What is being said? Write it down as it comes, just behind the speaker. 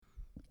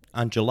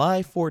On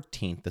July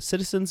 14th, the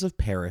citizens of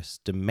Paris,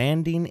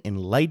 demanding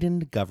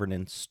enlightened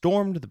governance,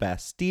 stormed the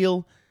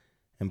Bastille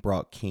and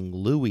brought King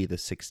Louis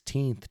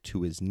XVI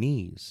to his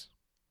knees.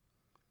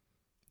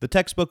 The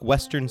textbook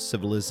Western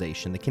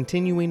Civilization, The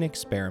Continuing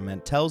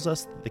Experiment, tells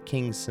us that the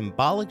king's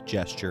symbolic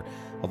gesture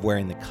of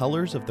wearing the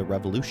colors of the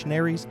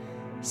revolutionaries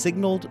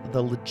signaled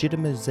the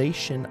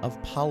legitimization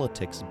of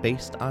politics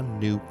based on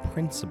new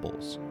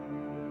principles.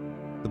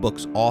 The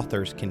book's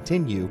authors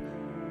continue,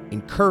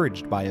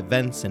 encouraged by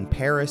events in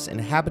Paris,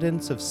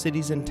 inhabitants of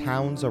cities and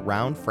towns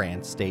around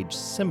France staged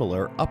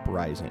similar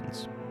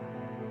uprisings.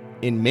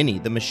 In many,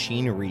 the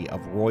machinery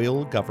of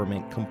royal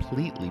government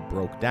completely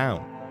broke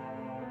down.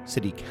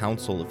 City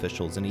council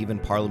officials and even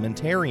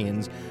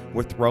parliamentarians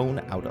were thrown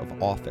out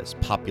of office.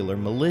 Popular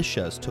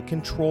militias took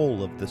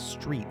control of the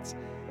streets.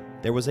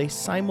 There was a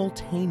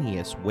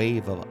simultaneous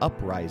wave of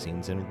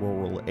uprisings in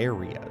rural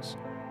areas.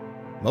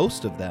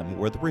 Most of them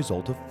were the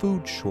result of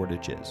food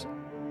shortages,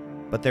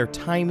 but their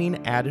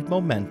timing added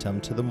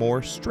momentum to the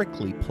more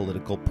strictly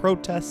political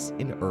protests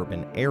in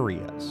urban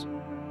areas.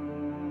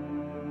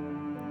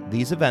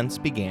 These events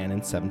began in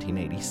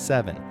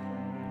 1787.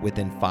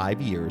 Within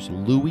 5 years,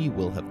 Louis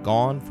will have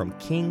gone from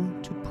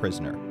king to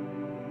prisoner,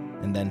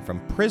 and then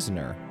from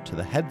prisoner to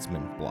the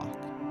headsman block.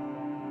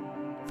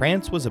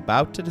 France was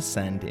about to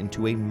descend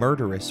into a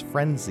murderous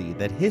frenzy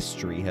that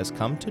history has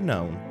come to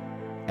know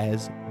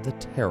as the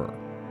Terror.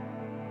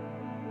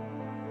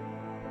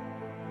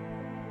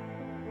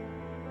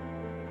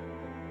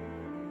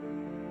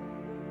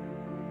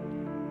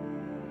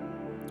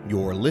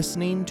 You're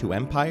listening to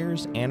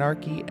Empires,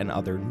 Anarchy, and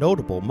Other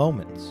Notable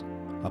Moments,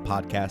 a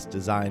podcast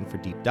designed for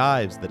deep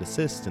dives that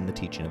assist in the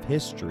teaching of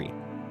history.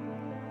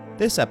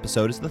 This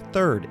episode is the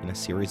third in a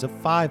series of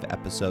 5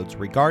 episodes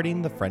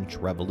regarding the French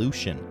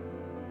Revolution.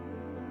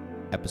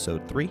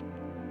 Episode 3,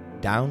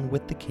 Down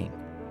with the King.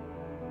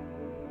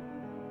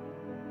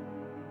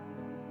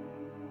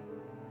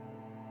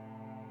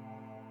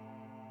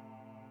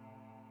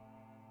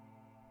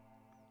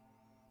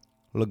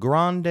 Le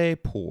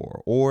Grande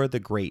Peur, or the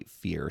Great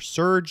Fear,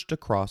 surged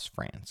across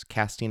France,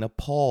 casting a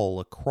pall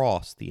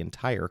across the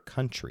entire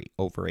country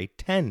over a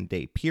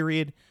 10-day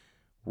period,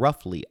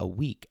 roughly a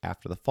week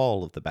after the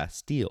fall of the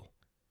Bastille.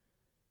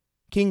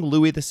 King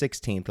Louis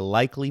XVI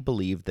likely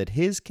believed that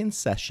his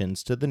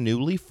concessions to the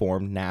newly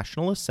formed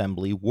National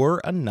Assembly were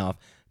enough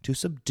to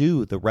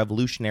subdue the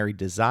revolutionary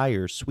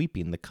desires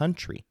sweeping the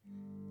country.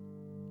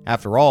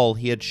 After all,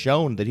 he had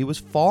shown that he was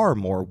far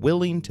more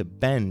willing to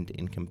bend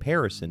in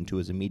comparison to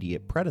his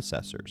immediate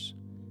predecessors.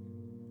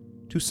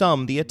 To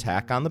some, the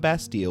attack on the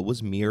Bastille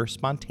was mere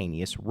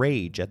spontaneous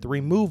rage at the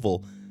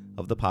removal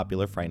of the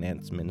popular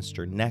finance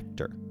minister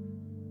Necker,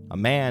 a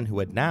man who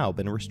had now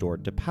been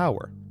restored to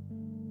power.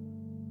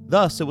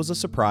 Thus, it was a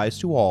surprise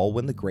to all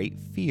when the Great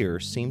Fear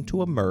seemed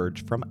to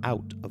emerge from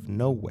out of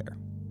nowhere.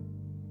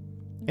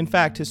 In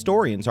fact,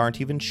 historians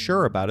aren't even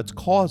sure about its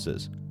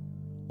causes,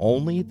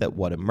 only that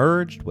what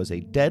emerged was a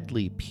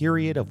deadly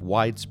period of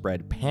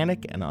widespread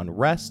panic and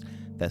unrest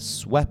that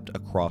swept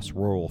across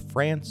rural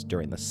France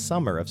during the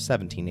summer of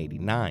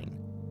 1789.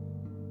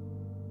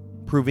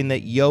 Proving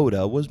that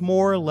Yoda was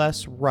more or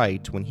less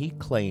right when he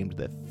claimed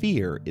that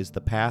fear is the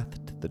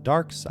path to the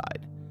dark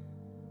side.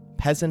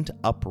 Peasant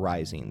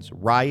uprisings,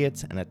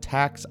 riots, and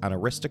attacks on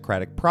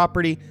aristocratic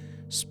property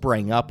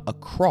sprang up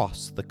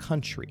across the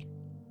country.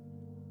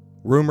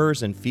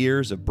 Rumors and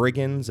fears of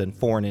brigands and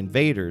foreign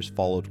invaders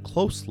followed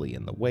closely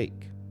in the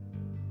wake.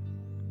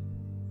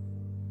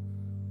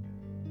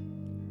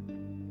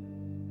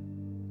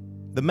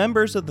 The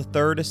members of the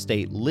Third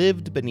Estate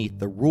lived beneath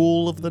the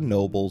rule of the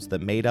nobles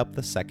that made up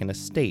the Second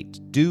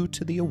Estate due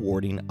to the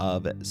awarding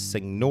of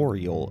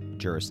seigneurial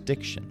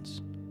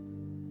jurisdictions.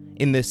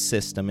 In this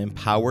system,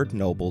 empowered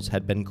nobles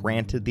had been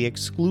granted the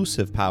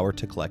exclusive power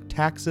to collect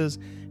taxes,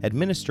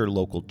 administer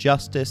local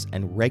justice,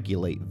 and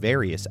regulate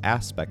various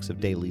aspects of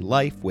daily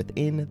life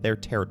within their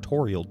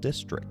territorial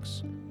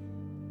districts.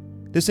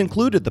 This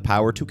included the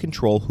power to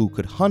control who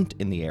could hunt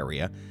in the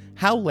area,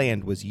 how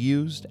land was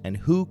used, and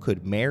who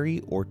could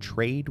marry or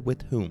trade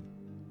with whom.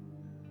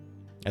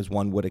 As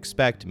one would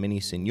expect, many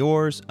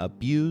seigneurs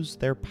abused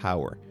their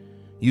power,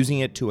 using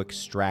it to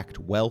extract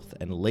wealth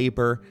and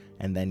labor,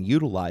 and then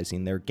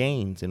utilizing their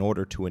gains in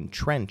order to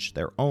entrench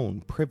their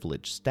own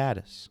privileged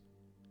status.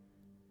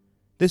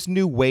 This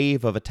new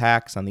wave of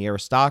attacks on the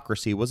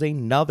aristocracy was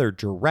another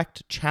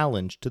direct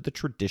challenge to the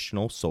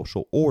traditional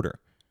social order,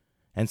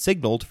 and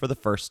signaled for the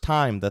first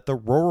time that the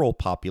rural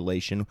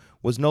population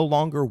was no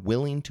longer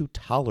willing to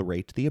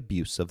tolerate the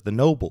abuse of the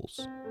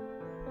nobles.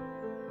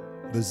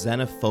 The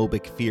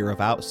xenophobic fear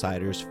of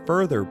outsiders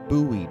further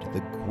buoyed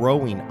the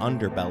growing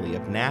underbelly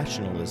of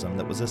nationalism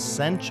that was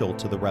essential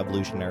to the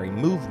revolutionary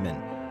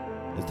movement,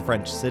 as the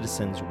French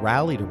citizens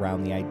rallied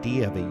around the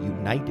idea of a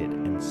united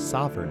and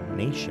sovereign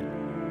nation.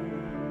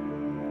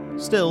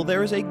 Still,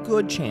 there is a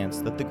good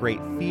chance that the Great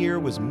Fear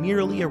was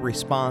merely a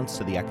response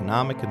to the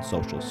economic and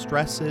social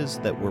stresses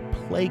that were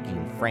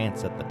plaguing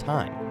France at the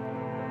time.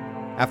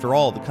 After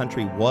all, the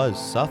country was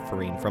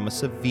suffering from a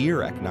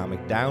severe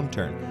economic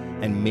downturn,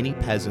 and many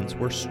peasants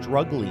were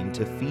struggling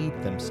to feed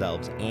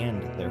themselves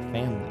and their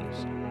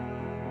families.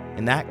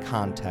 In that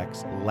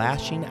context,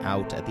 lashing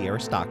out at the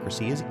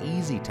aristocracy is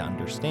easy to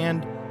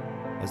understand,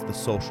 as the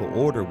social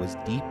order was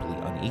deeply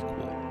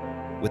unequal,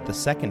 with the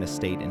Second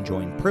Estate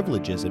enjoying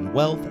privileges and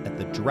wealth at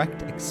the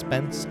direct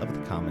expense of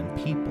the common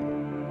people.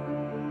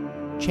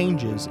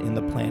 Changes in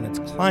the planet's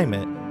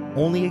climate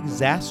only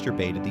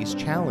exacerbated these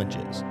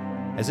challenges,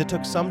 as it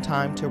took some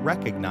time to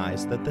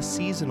recognize that the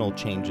seasonal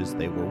changes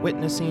they were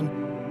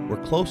witnessing were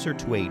closer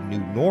to a new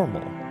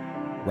normal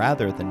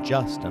rather than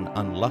just an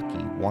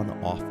unlucky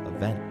one-off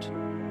event.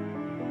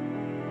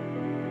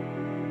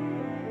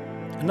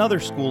 Another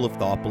school of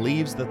thought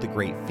believes that the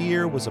Great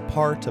Fear was a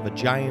part of a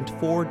giant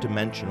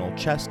four-dimensional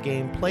chess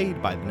game played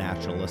by the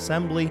National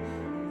Assembly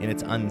in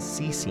its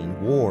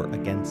unceasing war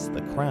against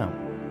the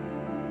crown.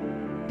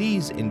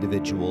 These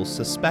individuals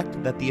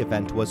suspect that the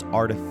event was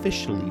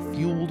artificially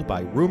fueled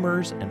by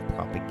rumors and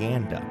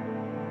propaganda.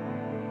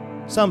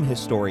 Some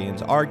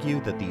historians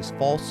argue that these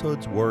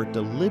falsehoods were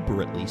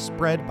deliberately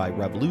spread by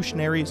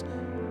revolutionaries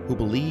who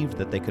believed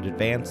that they could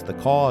advance the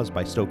cause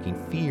by stoking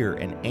fear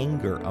and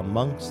anger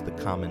amongst the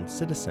common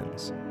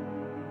citizens.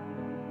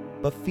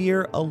 But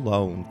fear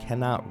alone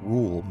cannot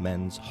rule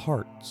men's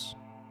hearts.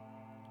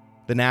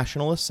 The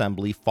National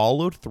Assembly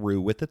followed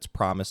through with its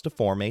promise to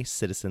form a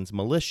citizens'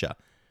 militia,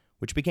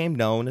 which became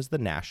known as the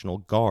National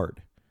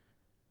Guard.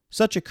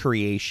 Such a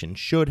creation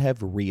should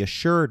have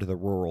reassured the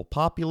rural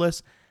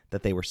populace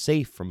that they were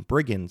safe from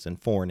brigands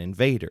and foreign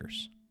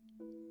invaders.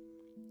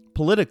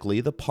 Politically,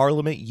 the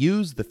Parliament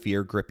used the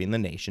fear gripping the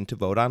nation to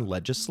vote on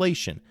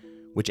legislation,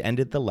 which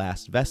ended the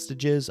last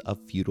vestiges of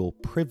feudal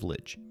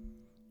privilege,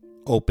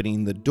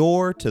 opening the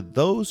door to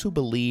those who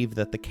believed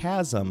that the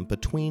chasm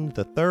between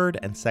the Third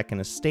and Second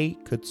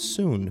Estate could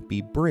soon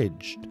be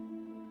bridged.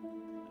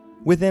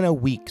 Within a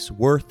week's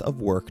worth of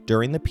work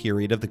during the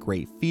period of the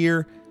Great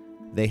Fear,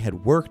 they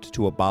had worked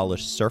to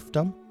abolish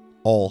serfdom,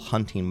 all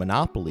hunting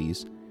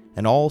monopolies,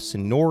 and all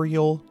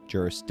seigneurial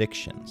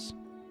jurisdictions.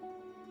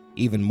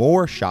 Even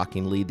more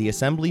shockingly, the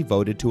Assembly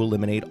voted to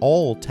eliminate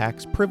all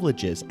tax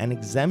privileges and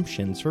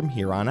exemptions from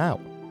here on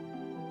out.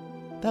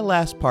 That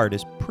last part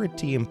is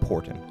pretty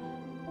important,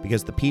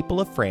 because the people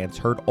of France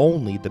heard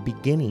only the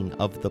beginning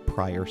of the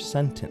prior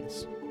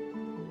sentence.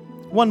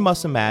 One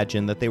must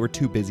imagine that they were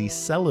too busy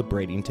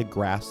celebrating to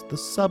grasp the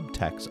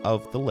subtext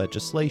of the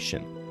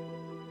legislation,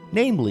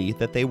 namely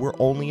that they were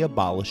only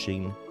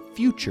abolishing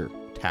future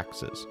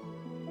taxes.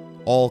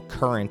 All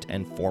current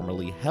and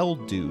formerly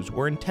held dues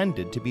were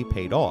intended to be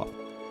paid off,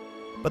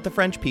 but the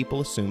French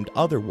people assumed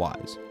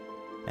otherwise,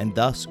 and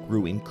thus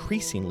grew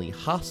increasingly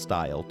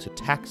hostile to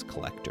tax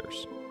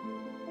collectors.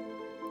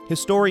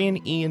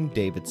 Historian Ian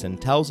Davidson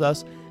tells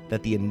us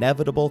that the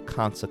inevitable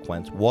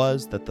consequence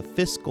was that the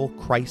fiscal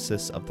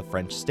crisis of the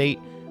French state,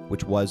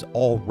 which was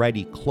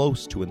already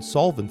close to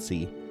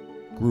insolvency,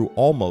 grew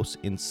almost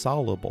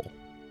insoluble.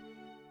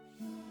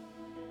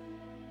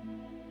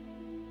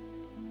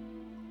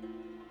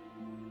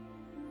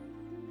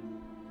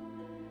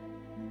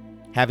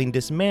 Having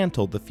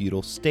dismantled the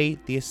feudal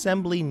state, the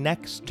Assembly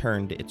next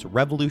turned its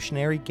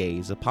revolutionary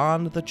gaze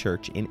upon the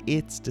Church in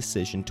its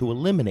decision to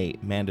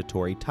eliminate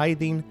mandatory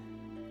tithing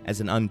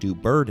as an undue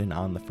burden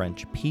on the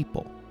French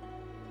people.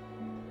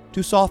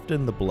 To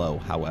soften the blow,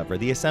 however,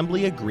 the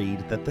Assembly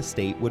agreed that the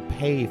state would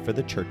pay for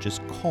the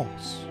Church's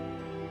costs.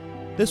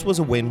 This was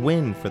a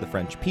win-win for the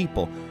French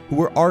people, who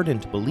were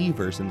ardent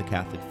believers in the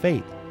Catholic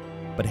faith,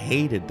 but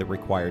hated the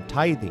required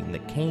tithing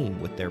that came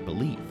with their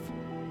belief.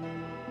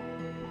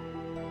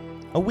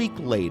 A week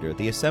later,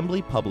 the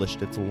Assembly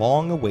published its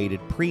long-awaited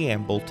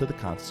preamble to the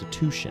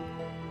Constitution,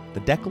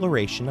 the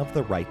Declaration of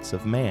the Rights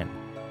of Man.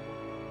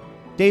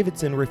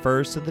 Davidson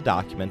refers to the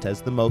document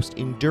as the most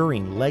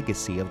enduring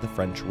legacy of the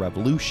French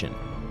Revolution,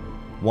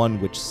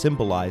 one which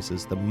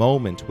symbolizes the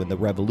moment when the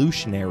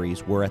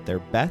revolutionaries were at their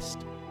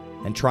best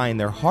and trying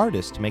their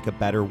hardest to make a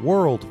better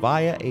world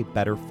via a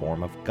better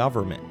form of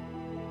government.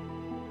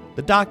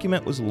 The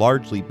document was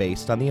largely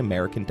based on the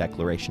American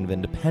Declaration of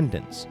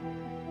Independence,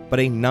 but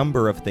a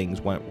number of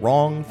things went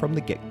wrong from the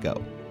get-go.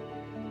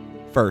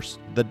 First,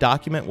 the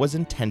document was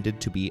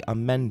intended to be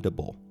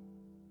amendable,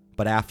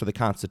 but after the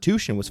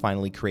Constitution was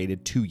finally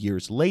created 2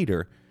 years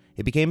later,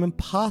 it became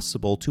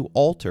impossible to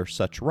alter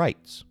such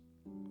rights.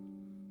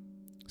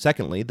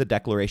 Secondly, the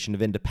Declaration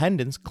of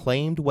Independence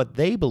claimed what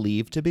they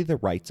believed to be the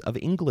rights of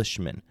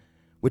Englishmen,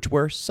 which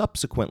were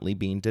subsequently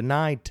being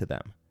denied to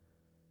them.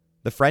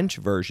 The French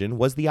version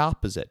was the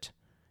opposite,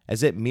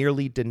 as it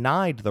merely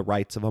denied the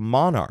rights of a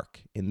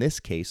monarch, in this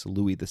case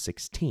Louis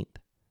XVI.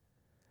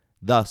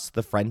 Thus,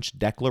 the French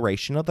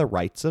Declaration of the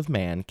Rights of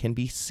Man can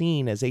be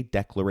seen as a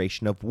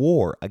declaration of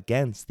war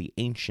against the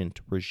ancient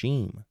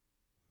regime.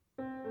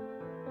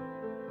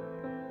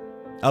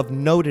 Of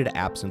noted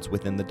absence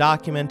within the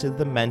document is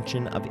the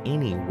mention of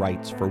any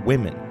rights for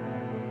women.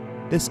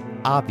 This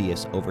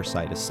obvious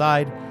oversight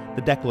aside,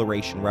 the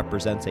Declaration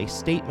represents a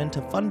statement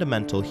of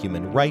fundamental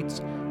human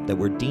rights that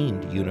were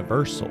deemed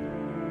universal.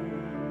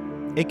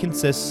 It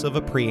consists of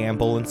a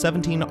preamble and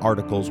 17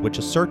 articles which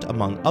assert,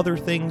 among other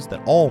things,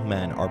 that all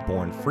men are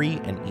born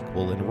free and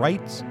equal in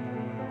rights,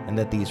 and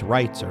that these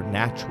rights are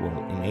natural,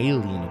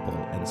 inalienable,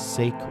 and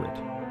sacred.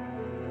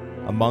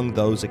 Among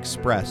those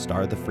expressed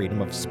are the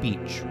freedom of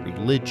speech,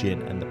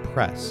 religion, and the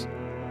press,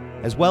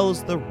 as well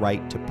as the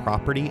right to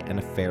property and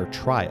a fair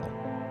trial.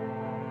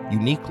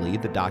 Uniquely,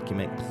 the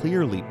document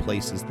clearly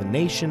places the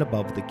nation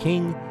above the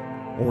king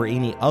or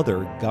any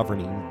other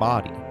governing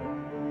body.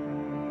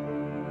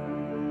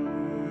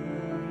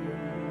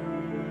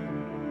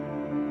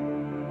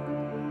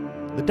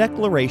 The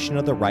Declaration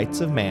of the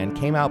Rights of Man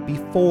came out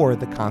before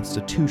the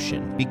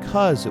Constitution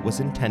because it was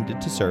intended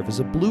to serve as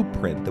a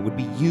blueprint that would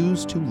be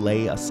used to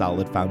lay a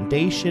solid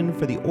foundation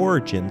for the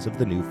origins of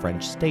the new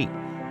French state.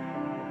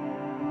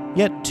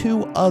 Yet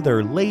 2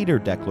 other later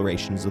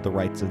declarations of the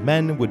rights of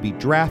men would be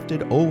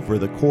drafted over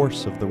the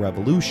course of the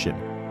Revolution,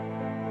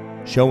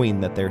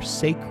 showing that their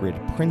sacred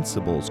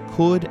principles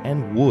could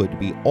and would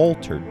be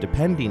altered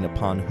depending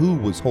upon who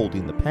was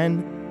holding the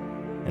pen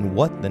and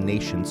what the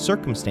nation's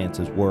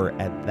circumstances were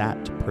at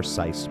that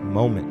precise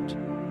moment.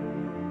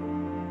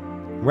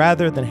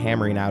 Rather than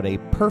hammering out a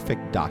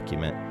perfect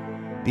document,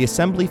 the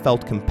Assembly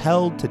felt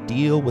compelled to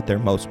deal with their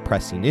most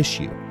pressing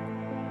issue: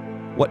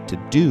 what to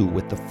do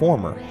with the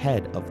former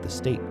head of the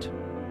state.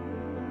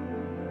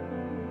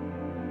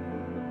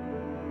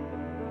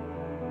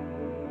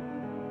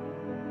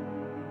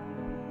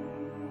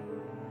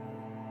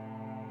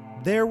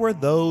 There were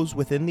those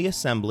within the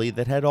Assembly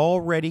that had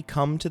already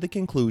come to the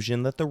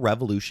conclusion that the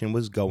revolution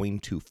was going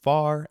too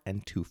far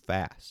and too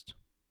fast.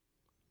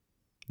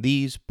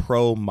 These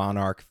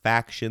pro-monarch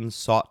factions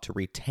sought to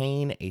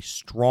retain a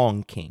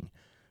strong king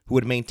who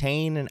would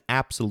maintain an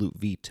absolute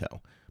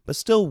veto, but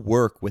still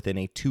work within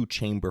a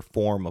 2-chamber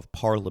form of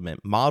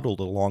parliament modeled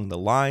along the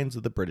lines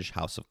of the British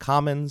House of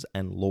Commons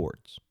and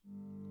Lords.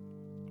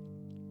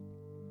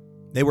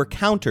 They were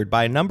countered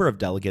by a number of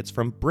delegates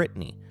from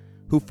Brittany,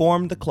 who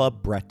formed the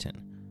Club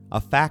Breton,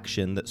 a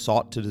faction that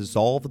sought to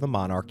dissolve the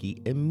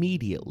monarchy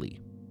immediately.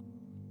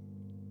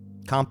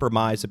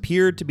 Compromise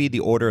appeared to be the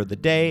order of the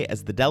day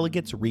as the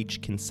delegates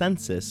reached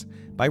consensus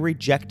by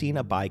rejecting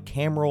a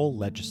bicameral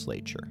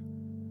legislature,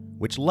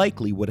 which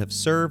likely would have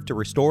served to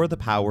restore the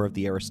power of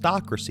the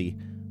aristocracy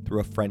through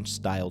a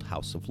French-styled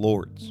House of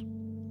Lords.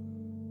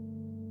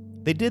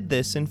 They did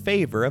this in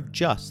favor of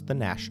just the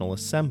National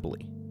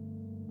Assembly.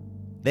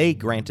 They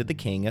granted the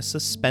king a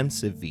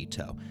suspensive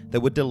veto that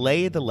would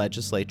delay the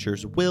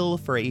legislature's will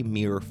for a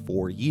mere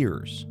 4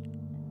 years.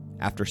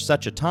 After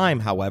such a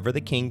time, however,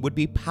 the king would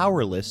be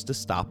powerless to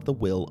stop the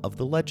will of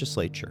the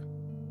legislature.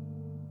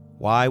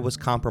 Why was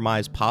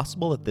compromise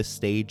possible at this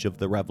stage of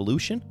the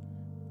revolution?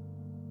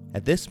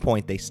 At this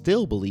point, they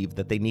still believed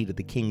that they needed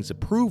the king's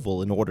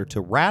approval in order to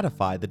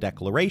ratify the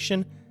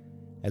declaration,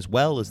 as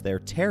well as their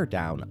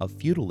teardown of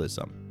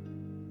feudalism.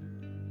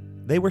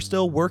 They were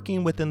still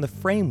working within the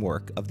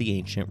framework of the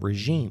ancient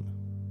regime.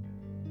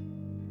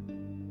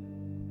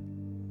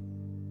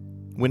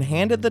 When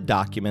handed the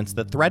documents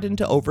that threatened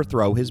to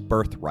overthrow his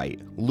birthright,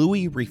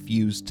 Louis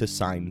refused to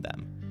sign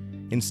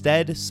them,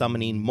 instead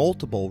summoning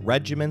multiple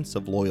regiments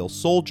of loyal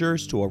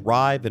soldiers to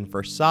arrive in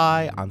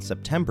Versailles on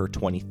September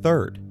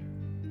 23rd.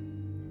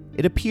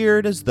 It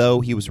appeared as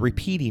though he was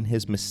repeating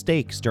his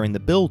mistakes during the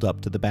build-up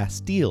to the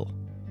Bastille.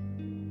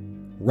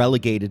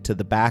 Relegated to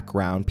the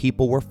background,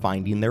 people were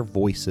finding their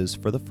voices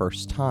for the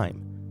first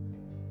time.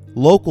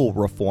 Local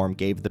reform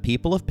gave the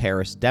people of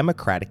Paris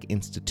democratic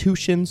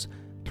institutions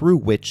through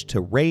which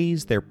to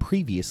raise their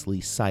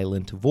previously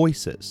silent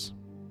voices.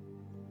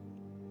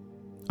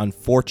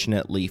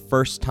 Unfortunately,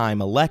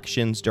 first-time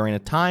elections during a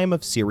time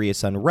of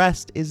serious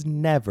unrest is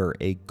never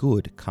a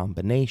good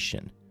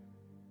combination.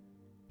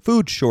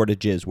 Food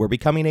shortages were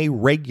becoming a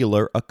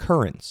regular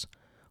occurrence.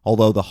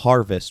 Although the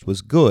harvest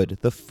was good,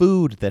 the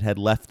food that had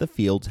left the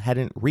fields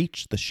hadn't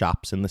reached the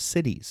shops in the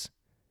cities.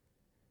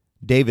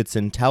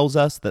 Davidson tells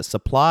us that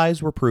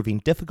supplies were proving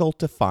difficult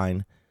to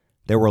find,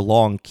 there were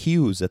long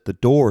queues at the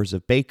doors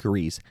of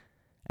bakeries,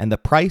 and the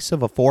price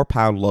of a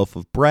 4-pound loaf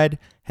of bread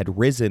had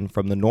risen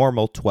from the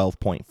normal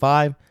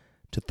 12.5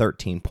 to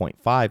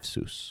 13.5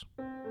 sous.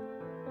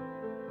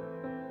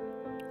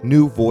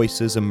 New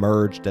voices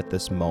emerged at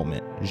this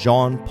moment.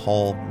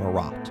 Jean-Paul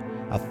Marat,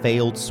 a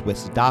failed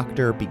Swiss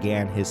doctor,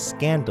 began his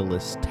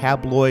scandalous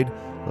tabloid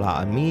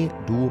L'Ami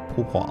du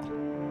Pouvoir,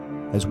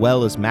 as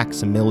well as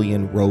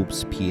Maximilien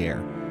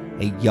Robespierre,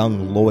 a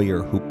young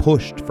lawyer who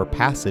pushed for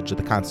passage of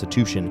the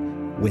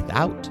Constitution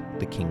without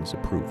the king's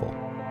approval.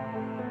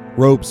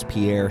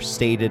 Robespierre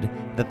stated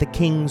that the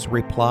king's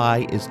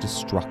reply is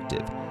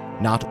destructive,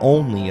 not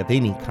only of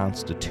any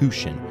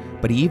constitution,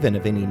 but even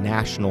of any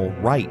national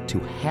right to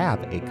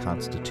have a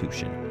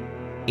constitution.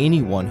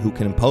 Anyone who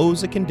can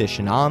impose a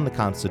condition on the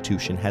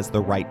Constitution has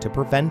the right to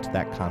prevent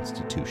that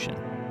Constitution.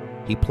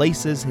 He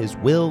places his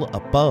will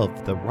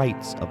above the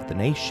rights of the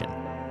nation.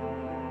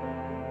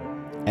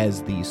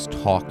 As these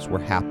talks were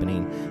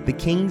happening, the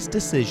king's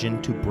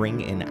decision to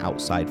bring in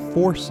outside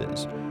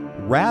forces,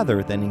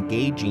 rather than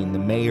engaging the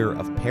mayor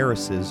of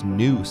Paris's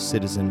new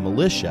citizen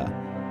militia,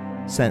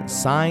 sent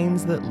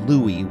signs that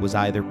Louis was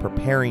either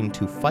preparing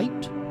to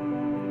fight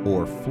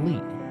or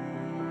flee.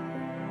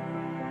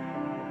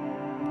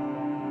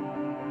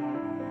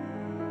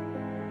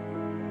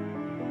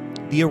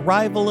 The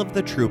arrival of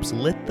the troops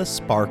lit the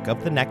spark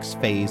of the next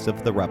phase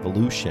of the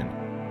revolution,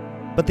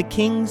 but the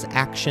king's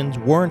actions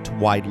weren't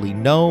widely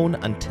known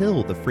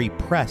until the Free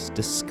Press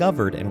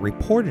discovered and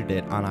reported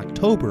it on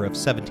October of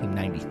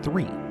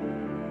 1793.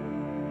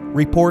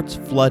 Reports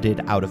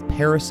flooded out of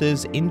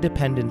Paris's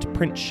independent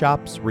print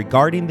shops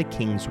regarding the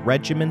king's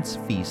regiment's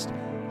feast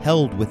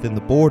held within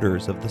the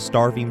borders of the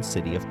starving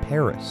city of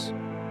Paris.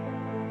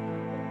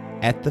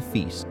 At the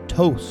feast,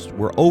 toasts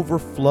were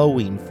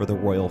overflowing for the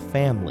royal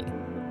family,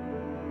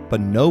 but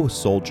no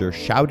soldier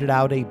shouted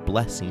out a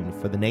blessing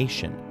for the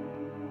nation.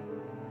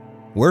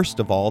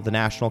 Worst of all, the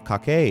national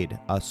cockade,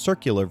 a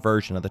circular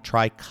version of the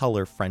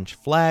tricolor French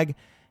flag,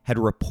 had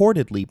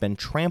reportedly been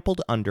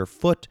trampled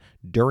underfoot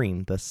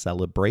during the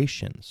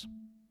celebrations.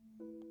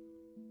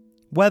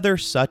 Whether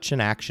such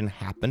an action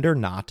happened or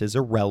not is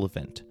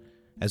irrelevant,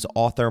 as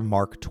author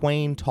Mark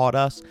Twain taught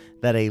us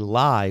that a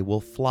lie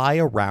will fly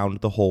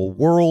around the whole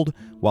world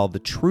while the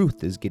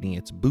truth is getting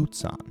its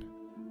boots on.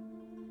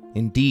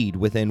 Indeed,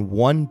 within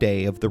one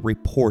day of the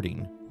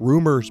reporting,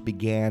 rumors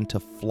began to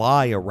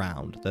fly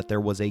around that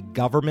there was a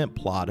government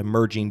plot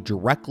emerging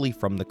directly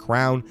from the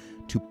crown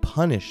to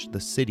punish the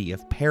city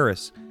of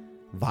Paris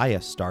via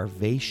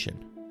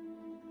starvation.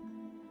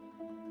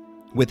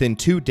 Within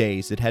 2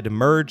 days, it had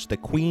emerged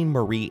that Queen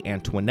Marie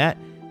Antoinette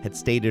had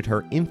stated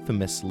her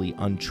infamously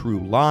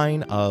untrue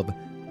line of,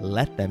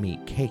 "Let them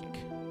eat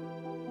cake."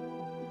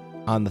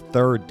 On the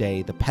third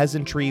day, the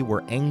peasantry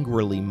were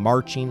angrily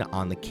marching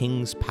on the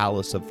king's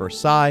palace of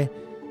Versailles,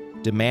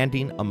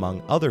 demanding,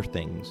 among other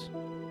things,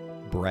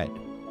 bread.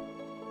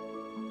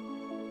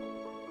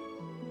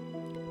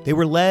 They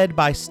were led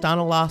by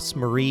Stanislas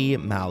Marie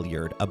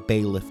Maillard, a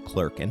bailiff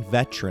clerk and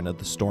veteran of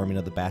the storming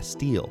of the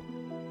Bastille.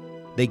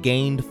 They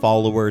gained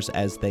followers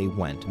as they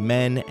went,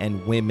 men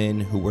and women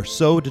who were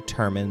so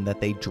determined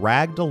that they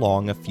dragged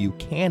along a few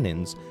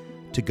cannons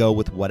to go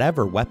with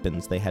whatever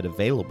weapons they had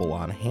available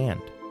on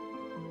hand.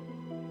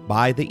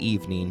 By the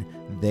evening,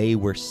 they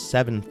were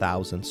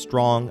 7,000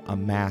 strong,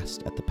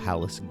 amassed at the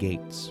palace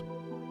gates.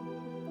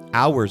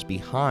 Hours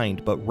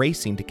behind, but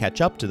racing to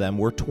catch up to them,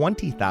 were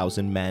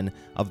 20,000 men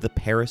of the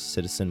Paris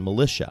citizen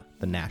militia,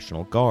 the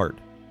National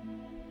Guard.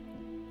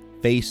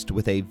 Faced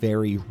with a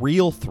very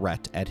real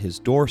threat at his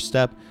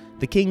doorstep,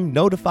 the king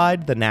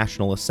notified the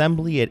National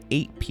Assembly at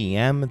 8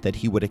 p.m. that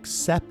he would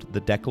accept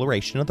the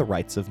Declaration of the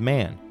Rights of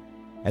Man,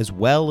 as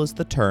well as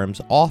the terms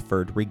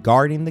offered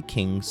regarding the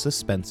king's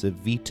suspensive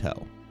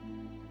veto.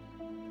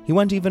 He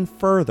went even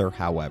further,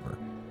 however,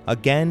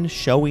 again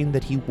showing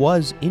that he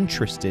was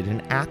interested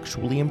in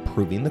actually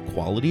improving the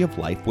quality of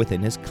life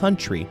within his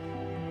country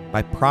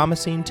by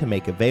promising to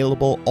make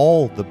available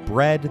all the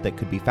bread that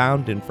could be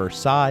found in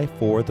Versailles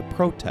for the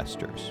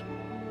protesters.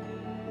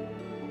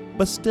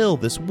 But still,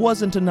 this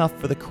wasn't enough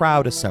for the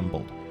crowd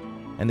assembled,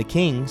 and the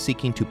king,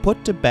 seeking to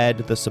put to bed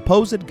the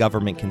supposed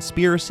government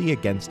conspiracy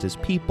against his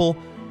people,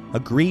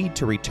 agreed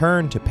to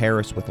return to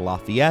Paris with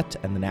Lafayette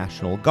and the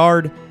National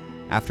Guard,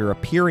 after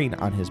appearing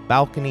on his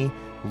balcony,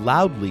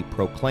 loudly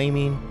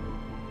proclaiming,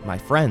 "My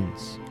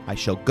friends, I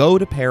shall go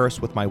to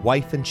Paris with my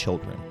wife and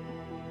children.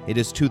 It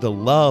is to the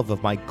love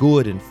of my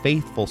good and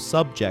faithful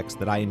subjects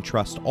that I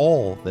entrust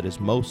all that is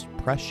most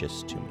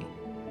precious to me."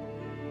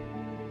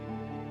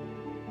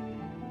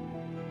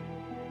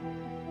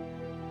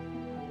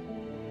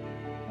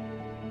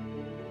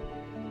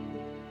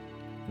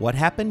 What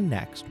happened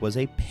next was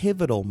a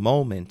pivotal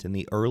moment in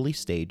the early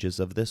stages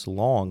of this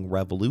long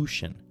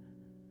revolution.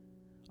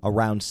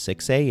 Around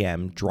 6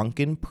 a.m.,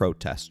 drunken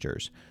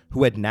protesters,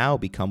 who had now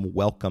become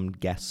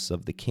welcomed guests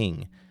of the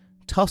king,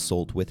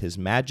 tussled with His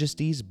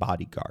Majesty's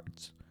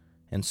bodyguards,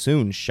 and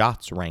soon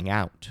shots rang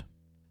out.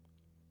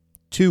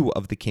 2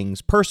 of the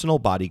king's personal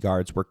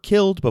bodyguards were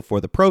killed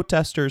before the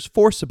protesters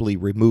forcibly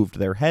removed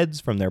their heads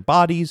from their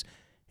bodies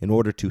in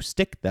order to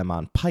stick them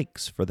on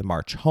pikes for the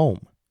march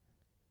home.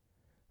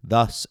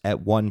 Thus,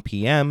 at 1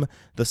 p.m.,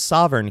 the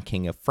sovereign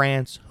king of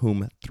France,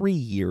 whom 3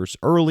 years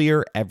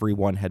earlier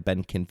everyone had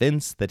been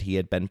convinced that he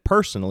had been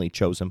personally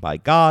chosen by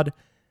God,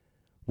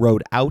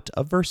 rode out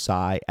of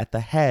Versailles at the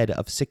head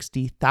of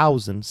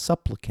 60,000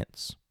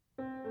 supplicants.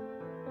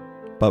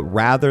 But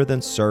rather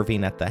than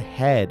serving at the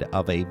head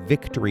of a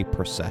victory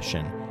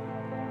procession,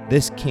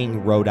 this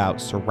king rode out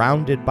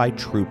surrounded by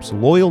troops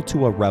loyal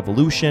to a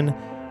revolution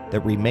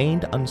that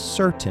remained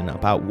uncertain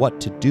about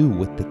what to do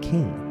with the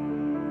king,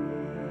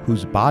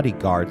 whose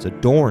bodyguards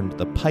adorned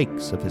the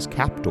pikes of his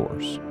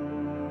captors.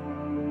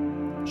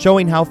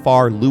 Showing how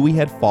far Louis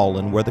had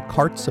fallen were the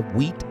carts of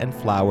wheat and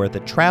flour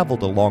that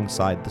traveled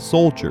alongside the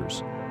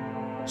soldiers,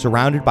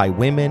 surrounded by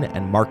women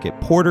and market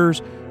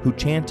porters who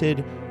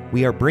chanted,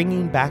 "We are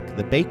bringing back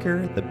the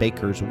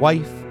baker's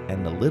wife,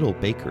 and the little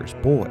baker's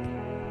boy."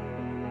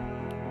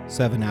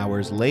 7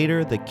 hours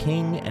later, the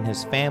king and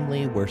his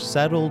family were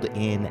settled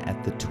in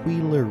at the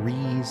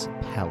Tuileries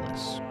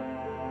Palace.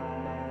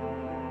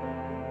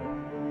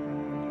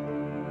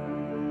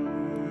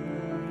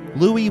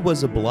 Louis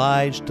was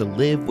obliged to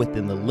live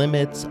within the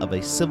limits of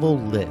a civil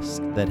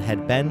list that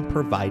had been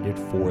provided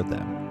for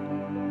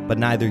them. But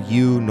neither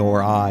you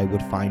nor I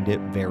would find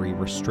it very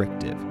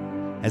restrictive,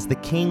 as the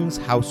king's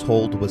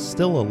household was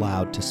still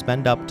allowed to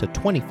spend up to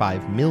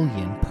 $25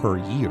 million per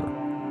year.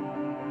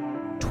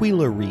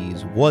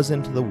 Tuileries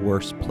wasn't the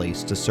worst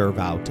place to serve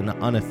out an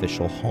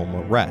unofficial home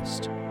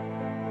arrest.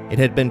 It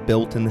had been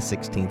built in the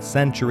 16th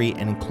century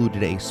and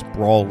included a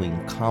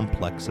sprawling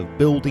complex of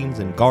buildings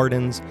and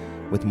gardens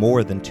with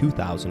more than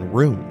 2,000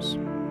 rooms.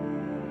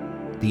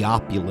 The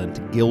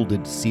opulent,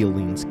 gilded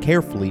ceilings,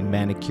 carefully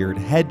manicured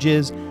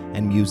hedges,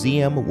 and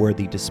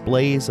museum-worthy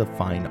displays of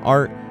fine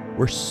art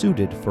were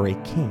suited for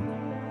a king.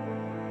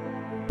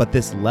 But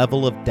this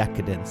level of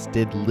decadence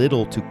did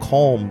little to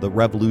calm the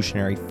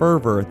revolutionary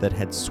fervor that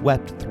had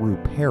swept through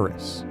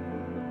Paris.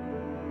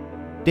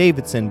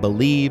 Davidson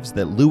believes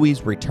that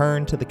Louis's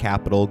return to the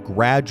capital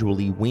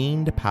gradually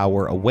weaned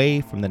power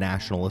away from the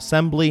National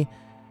Assembly,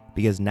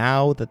 because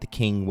now that the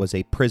king was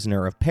a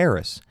prisoner of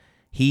Paris,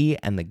 he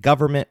and the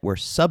government were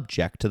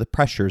subject to the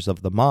pressures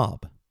of the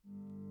mob.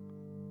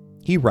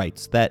 He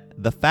writes that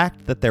the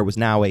fact that there was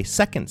now a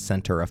second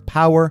center of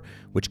power,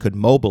 which could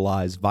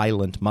mobilize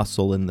violent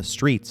muscle in the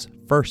streets,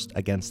 first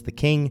against the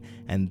king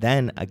and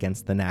then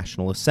against the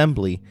National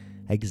Assembly,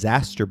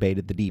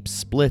 exacerbated the deep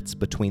splits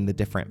between the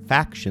different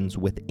factions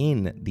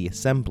within the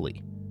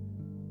assembly.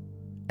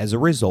 As a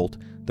result,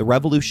 the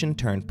revolution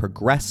turned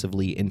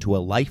progressively into a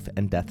life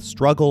and death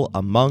struggle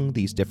among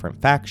these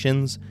different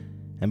factions,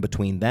 and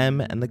between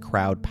them and the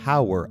crowd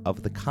power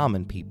of the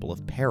common people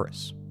of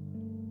Paris.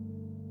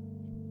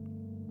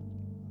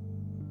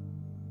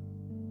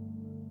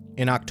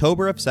 In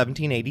October of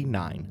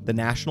 1789, the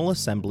National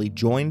Assembly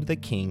joined the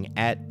king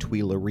at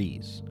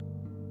Tuileries,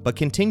 but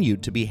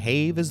continued to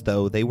behave as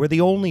though they were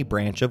the only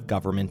branch of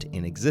government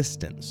in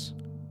existence.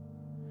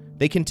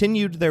 They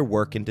continued their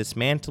work in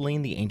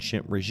dismantling the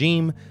ancient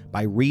regime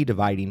by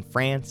redividing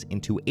France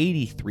into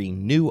 83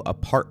 new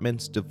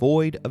apartments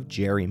devoid of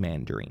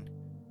gerrymandering.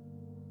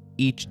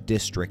 Each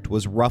district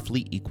was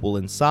roughly equal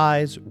in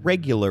size,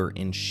 regular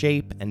in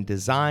shape, and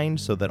designed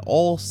so that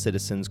all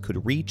citizens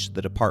could reach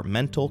the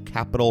departmental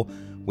capital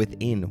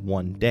within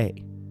one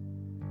day.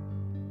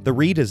 The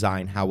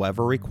redesign,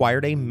 however,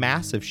 required a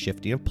massive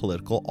shifting of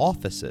political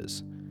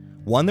offices,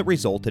 one that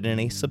resulted in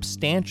a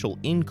substantial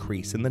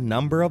increase in the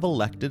number of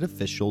elected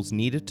officials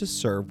needed to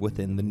serve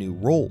within the new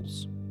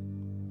roles.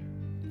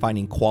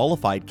 Finding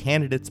qualified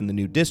candidates in the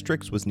new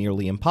districts was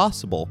nearly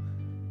impossible,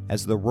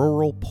 as the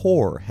rural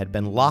poor had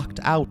been locked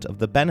out of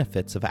the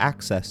benefits of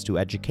access to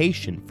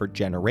education for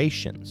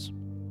generations.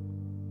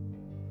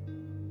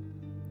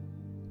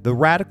 The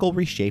radical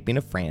reshaping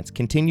of France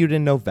continued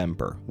in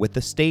November, with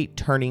the state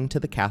turning to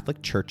the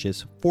Catholic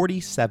Church's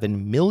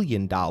 $47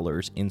 million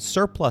in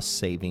surplus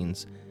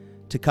savings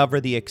to cover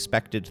the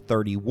expected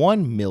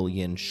 $31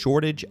 million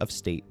shortage of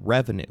state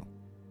revenue.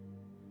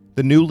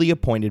 The newly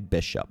appointed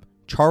bishop,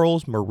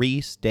 Charles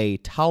Maurice de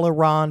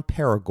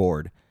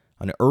Talleyrand-Périgord,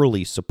 an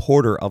early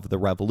supporter of the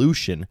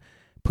revolution,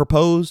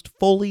 proposed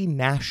fully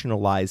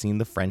nationalizing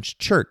the French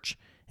church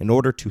in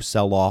order to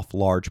sell off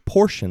large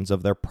portions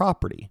of their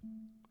property.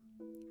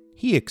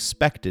 He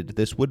expected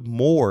this would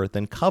more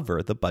than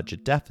cover the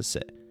budget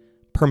deficit,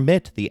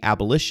 permit the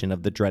abolition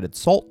of the dreaded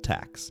salt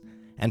tax,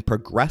 and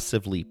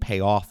progressively pay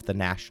off the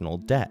national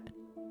debt.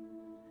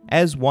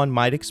 As one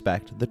might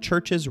expect, the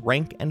church's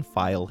rank and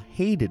file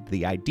hated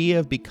the idea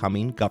of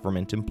becoming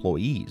government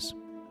employees.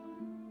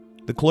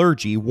 The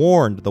clergy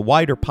warned the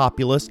wider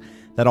populace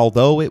that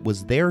although it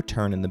was their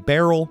turn in the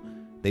barrel,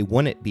 they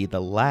wouldn't be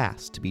the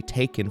last to be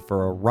taken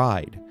for a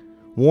ride,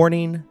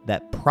 warning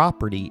that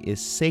property is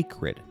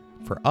sacred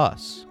for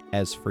us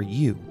as for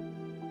you.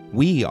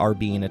 We are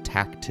being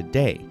attacked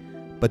today,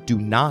 but do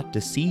not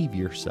deceive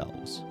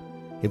yourselves.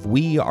 If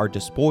we are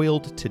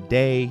despoiled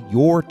today,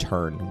 your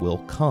turn will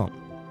come.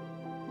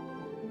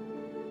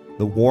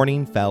 The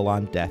warning fell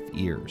on deaf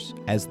ears,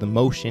 as the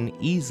motion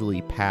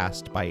easily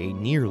passed by a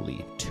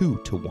nearly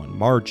 2-to-1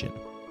 margin.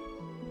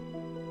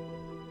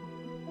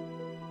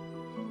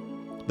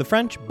 The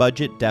French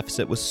budget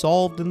deficit was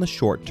solved in the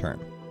short term,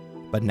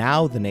 but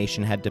now the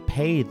nation had to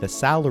pay the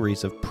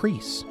salaries of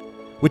priests,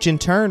 which in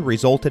turn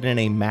resulted in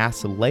a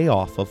mass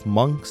layoff of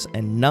monks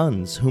and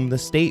nuns whom the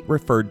state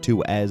referred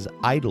to as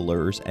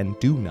idlers and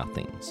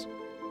do-nothings.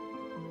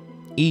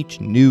 Each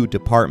new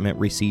department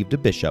received a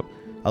bishop,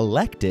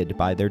 elected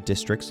by their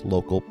district's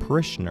local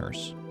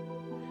parishioners.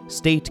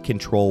 State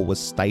control was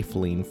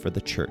stifling for the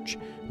church,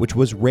 which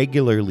was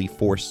regularly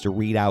forced to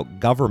read out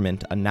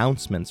government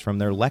announcements from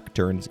their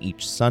lecterns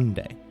each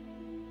Sunday.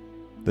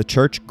 The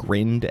church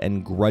grinned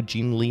and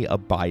grudgingly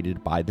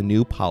abided by the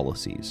new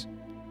policies,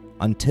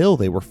 until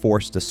they were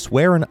forced to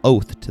swear an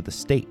oath to the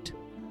state,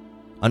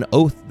 an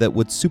oath that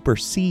would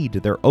supersede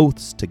their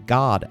oaths to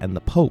God and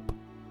the Pope.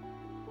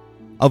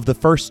 Of the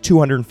first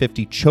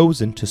 250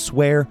 chosen to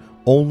swear,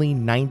 only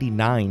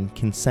 99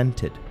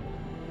 consented.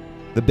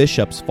 The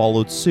bishops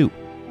followed suit,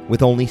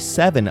 with only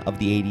 7 of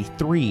the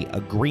 83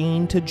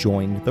 agreeing to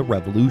join the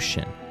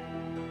revolution.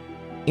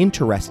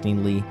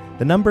 Interestingly,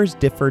 the numbers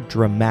differed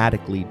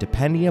dramatically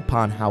depending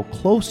upon how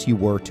close you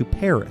were to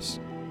Paris,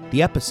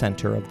 the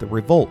epicenter of the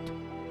revolt.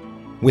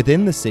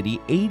 Within the city,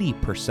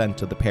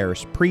 80% of the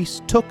parish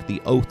priests took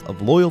the oath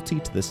of loyalty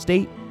to the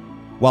state,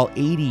 while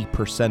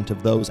 80%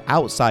 of those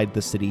outside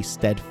the city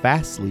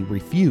steadfastly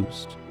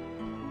refused.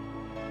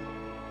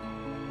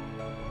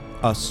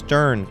 A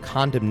stern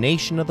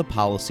condemnation of the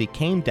policy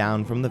came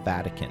down from the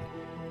Vatican,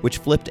 which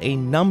flipped a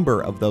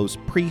number of those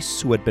priests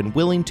who had been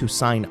willing to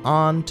sign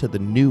on to the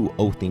new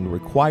oathing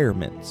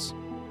requirements.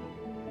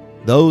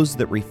 Those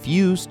that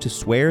refused to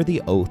swear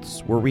the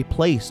oaths were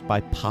replaced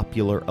by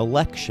popular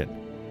election,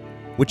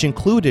 which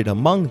included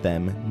among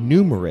them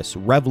numerous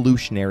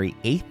revolutionary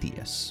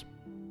atheists.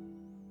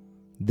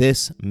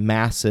 This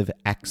massive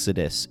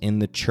exodus in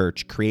the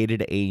church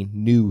created a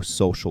new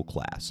social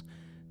class,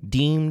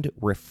 deemed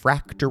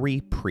refractory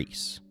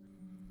priests,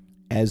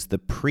 as the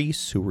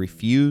priests who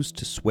refused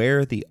to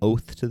swear the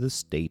oath to the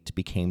state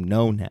became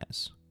known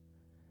as.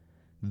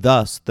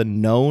 Thus, the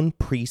known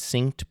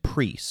precinct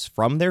priests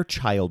from their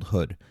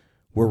childhood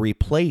were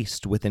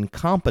replaced with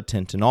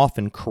incompetent and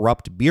often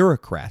corrupt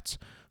bureaucrats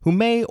who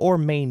may or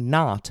may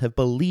not have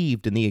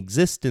believed in the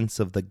existence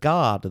of the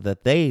God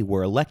that they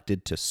were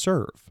elected to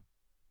serve.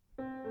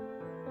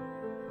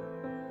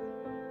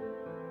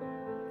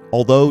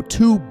 Although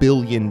 $2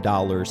 billion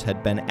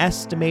had been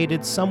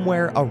estimated,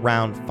 somewhere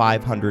around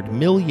 $500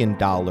 million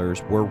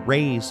were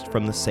raised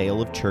from the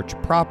sale of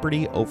church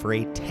property over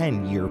a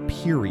 10-year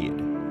period.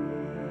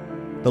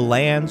 The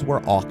lands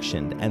were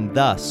auctioned and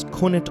thus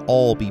couldn't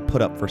all be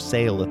put up for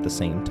sale at the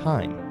same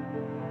time.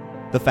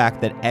 The fact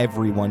that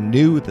everyone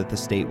knew that the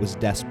state was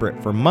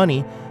desperate for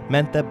money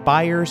meant that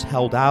buyers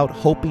held out,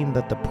 hoping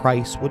that the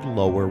price would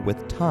lower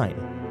with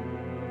time.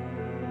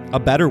 A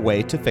better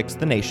way to fix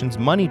the nation's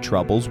money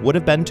troubles would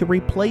have been to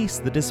replace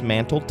the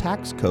dismantled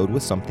tax code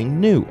with something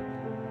new.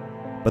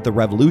 But the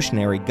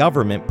revolutionary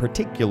government,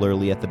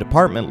 particularly at the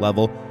department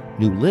level,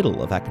 knew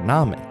little of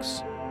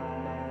economics.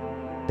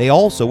 They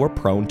also were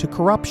prone to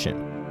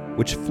corruption,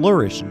 which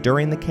flourished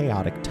during the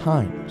chaotic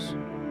times.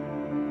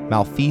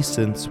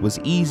 Malfeasance was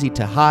easy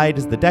to hide,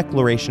 as the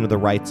Declaration of the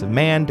Rights of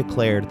Man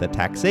declared that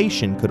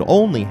taxation could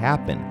only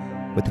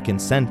happen with the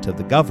consent of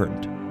the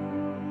governed,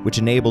 which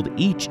enabled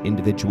each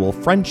individual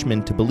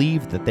Frenchman to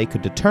believe that they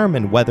could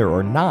determine whether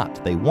or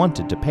not they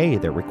wanted to pay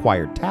their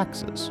required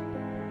taxes.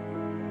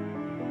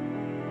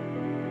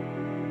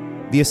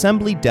 The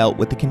Assembly dealt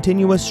with the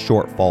continuous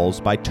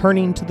shortfalls by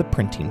turning to the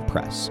printing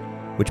press,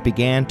 which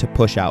began to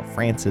push out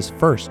France's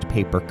first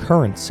paper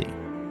currency.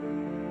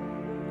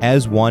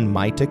 As one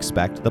might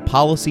expect, the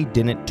policy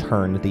didn't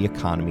turn the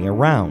economy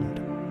around.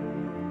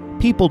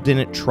 People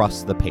didn't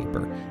trust the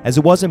paper, as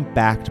it wasn't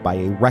backed by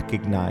a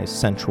recognized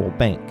central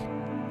bank.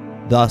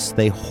 Thus,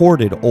 they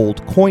hoarded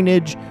old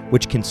coinage,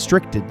 which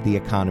constricted the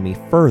economy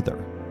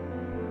further.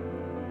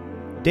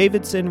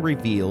 Davidson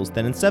reveals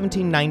that in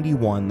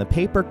 1791, the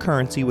paper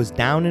currency was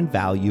down in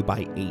value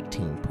by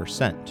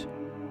 18%.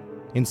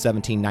 In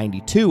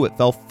 1792, it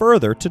fell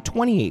further to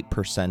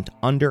 28%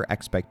 under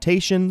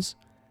expectations,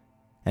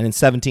 and in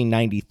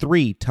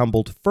 1793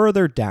 tumbled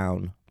further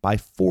down by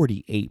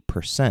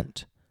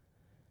 48%.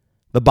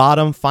 The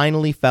bottom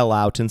finally fell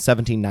out in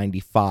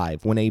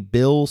 1795 when a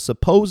bill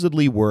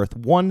supposedly worth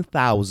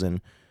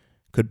 1,000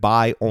 could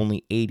buy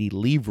only 80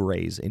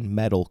 livres in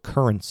metal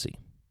currency.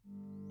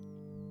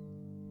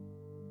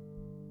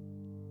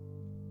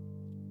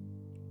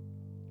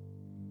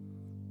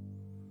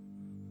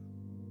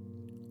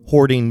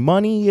 Hoarding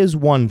money is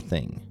one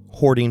thing,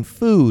 hoarding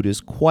food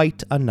is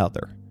quite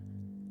another.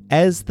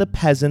 As the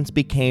peasants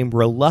became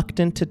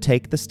reluctant to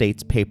take the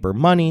state's paper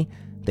money,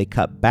 they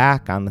cut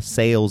back on the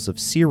sales of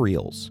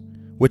cereals,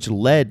 which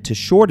led to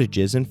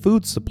shortages in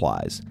food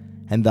supplies,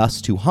 and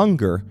thus to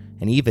hunger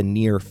and even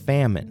near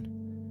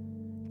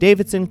famine.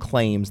 Davidson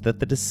claims that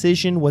the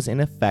decision was in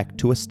effect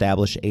to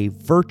establish a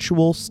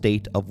virtual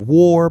state of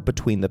war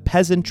between the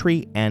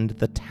peasantry and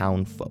the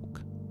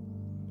townfolk.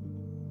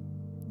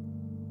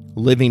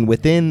 Living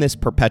within this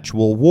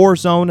perpetual war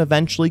zone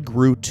eventually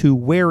grew too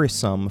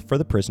wearisome for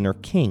the prisoner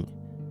king.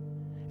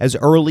 As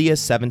early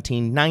as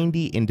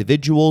 1790,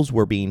 individuals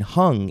were being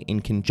hung in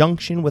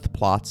conjunction with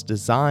plots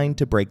designed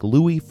to break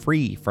Louis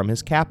free from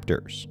his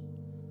captors.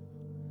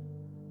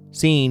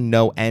 Seeing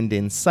no end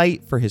in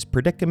sight for his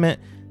predicament,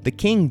 the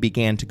king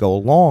began to go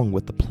along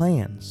with the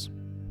plans.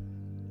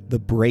 The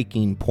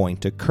breaking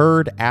point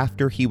occurred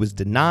after he was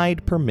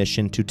denied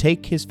permission to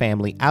take his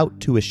family out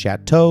to a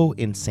chateau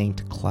in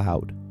St.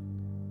 Cloud.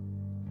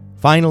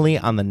 Finally,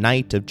 on the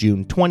night of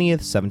June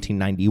 20th,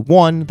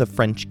 1791, the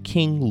French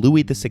king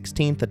Louis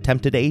XVI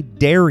attempted a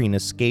daring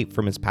escape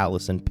from his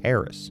palace in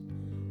Paris.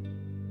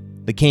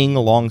 The king,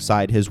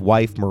 alongside his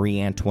wife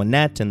Marie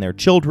Antoinette and their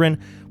children,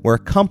 were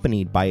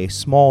accompanied by a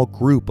small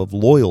group of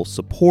loyal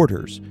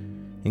supporters,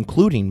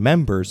 including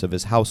members of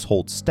his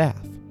household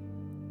staff.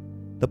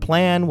 The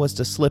plan was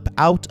to slip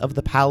out of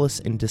the palace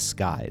in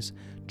disguise,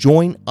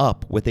 join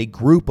up with a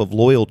group of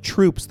loyal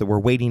troops that were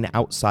waiting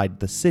outside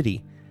the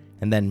city,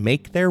 and then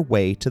make their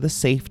way to the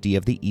safety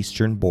of the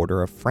eastern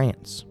border of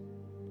France.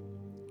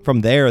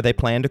 From there, they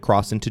planned to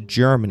cross into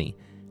Germany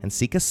and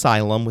seek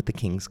asylum with the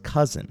king's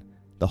cousin,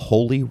 the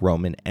Holy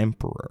Roman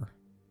Emperor.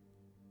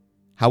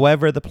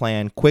 However, the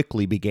plan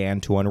quickly began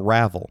to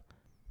unravel.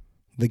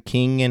 The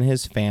king and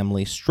his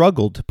family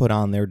struggled to put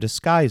on their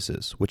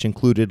disguises, which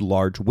included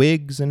large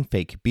wigs and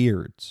fake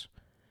beards.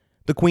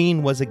 The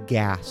queen was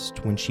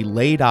aghast when she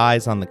laid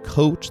eyes on the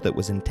coach that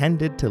was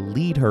intended to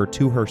lead her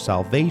to her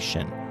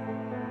salvation.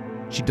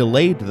 She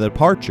delayed the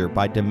departure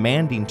by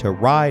demanding to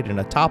ride in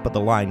a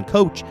top-of-the-line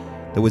coach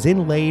that was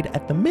inlaid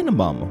at the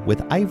minimum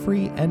with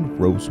ivory and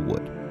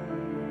rosewood.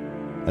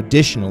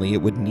 Additionally,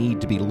 it would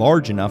need to be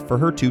large enough for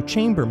her two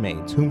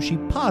chambermaids, whom she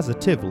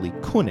positively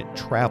couldn't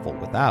travel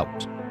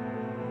without.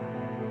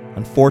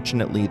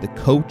 Unfortunately, the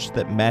coach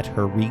that met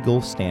her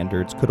regal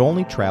standards could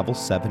only travel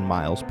 7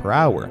 miles per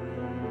hour,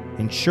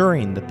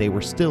 ensuring that they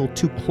were still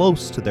too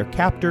close to their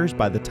captors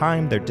by the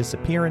time their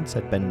disappearance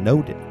had been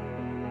noted.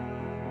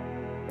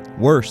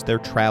 Worse, their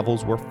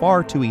travels were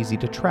far too easy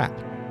to track,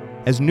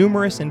 as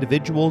numerous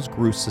individuals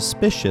grew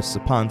suspicious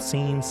upon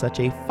seeing such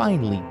a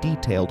finely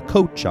detailed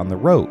coach on the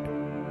road.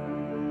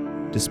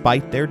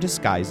 Despite their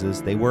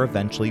disguises, they were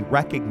eventually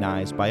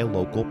recognized by a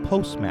local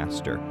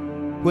postmaster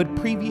who had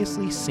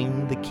previously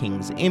seen the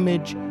king's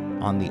image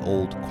on the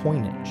old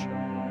coinage.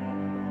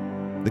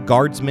 The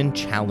guardsmen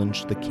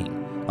challenged the king.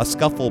 A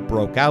scuffle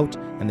broke out,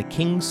 and the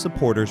king's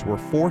supporters were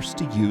forced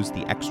to use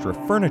the extra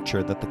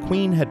furniture that the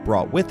queen had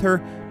brought with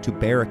her to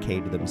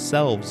barricade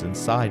themselves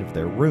inside of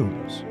their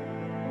rooms.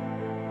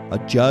 A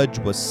judge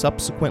was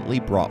subsequently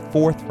brought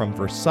forth from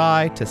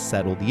Versailles to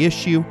settle the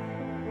issue,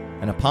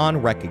 and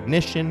upon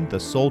recognition, the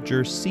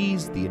soldiers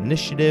seized the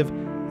initiative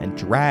and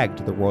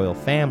dragged the royal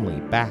family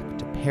back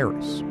to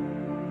Paris.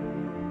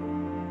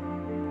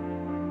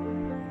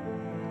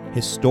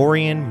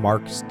 Historian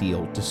Mark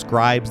Steele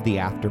describes the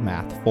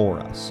aftermath for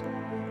us,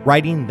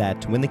 writing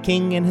that when the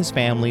king and his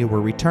family were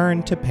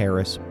returned to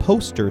Paris,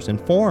 posters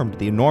informed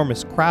the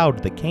enormous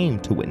crowd that came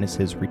to witness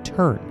his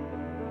return.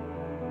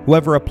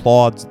 Whoever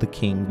applauds the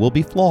king will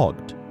be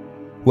flogged.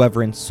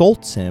 Whoever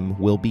insults him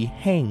will be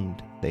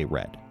hanged, they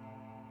read.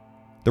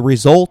 The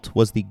result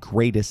was the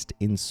greatest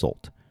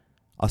insult,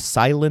 a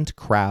silent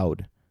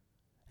crowd,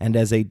 and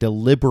as a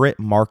deliberate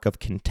mark of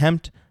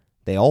contempt,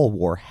 they all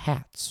wore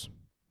hats.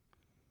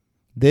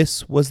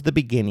 This was the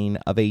beginning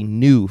of a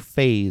new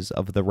phase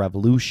of the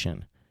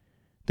revolution.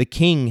 The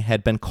king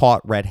had been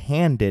caught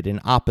red-handed in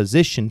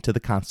opposition to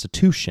the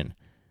Constitution,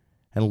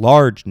 and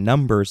large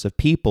numbers of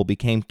people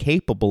became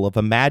capable of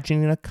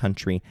imagining a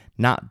country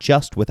not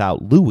just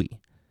without Louis,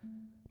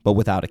 but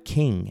without a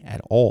king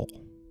at all.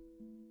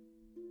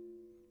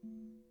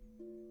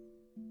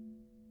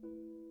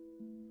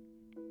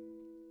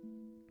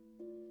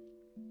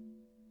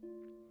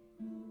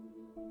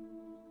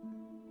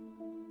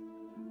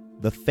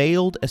 The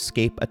failed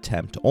escape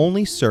attempt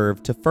only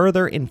served to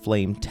further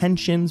inflame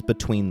tensions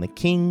between the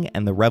king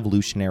and the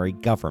revolutionary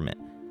government,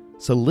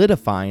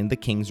 solidifying the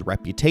king's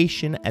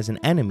reputation as an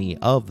enemy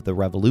of the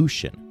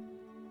revolution.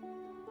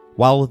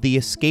 While the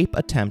escape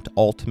attempt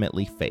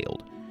ultimately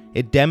failed,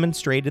 it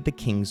demonstrated the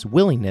king's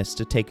willingness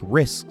to take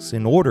risks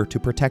in order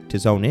to protect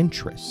his own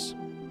interests.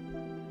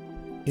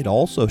 It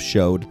also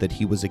showed that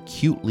he was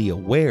acutely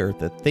aware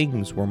that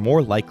things were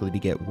more likely to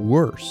get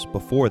worse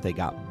before they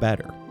got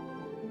better.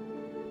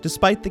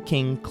 Despite the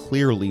king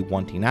clearly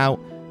wanting out,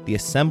 the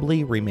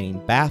assembly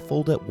remained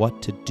baffled at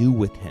what to do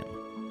with him.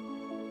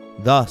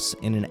 Thus,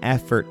 in an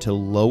effort to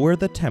lower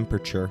the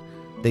temperature,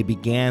 they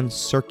began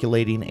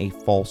circulating a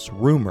false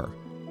rumor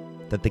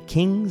that the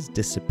king's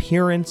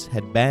disappearance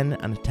had been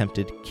an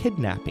attempted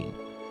kidnapping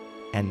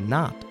and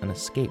not an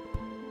escape.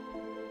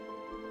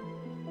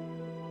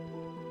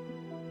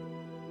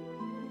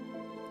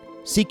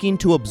 Seeking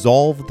to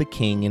absolve the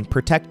king and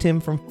protect him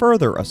from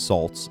further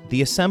assaults,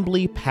 the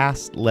assembly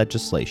passed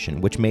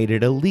legislation which made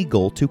it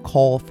illegal to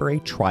call for a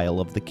trial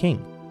of the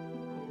king.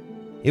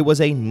 It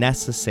was a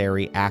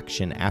necessary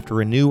action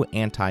after a new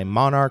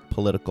anti-monarch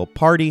political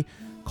party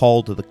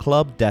called the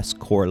Club des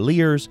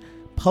Cavaliers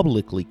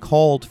publicly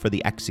called for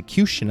the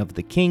execution of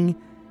the king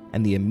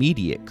and the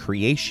immediate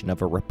creation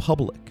of a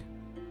republic.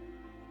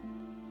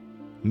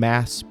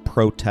 Mass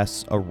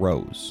protests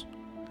arose.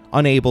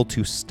 Unable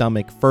to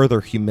stomach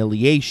further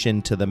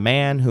humiliation to the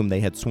man whom they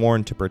had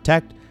sworn to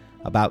protect,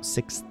 about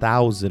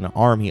 6,000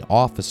 army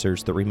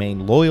officers that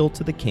remained loyal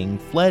to the king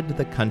fled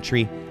the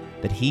country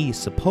that he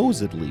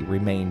supposedly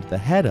remained the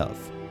head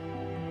of.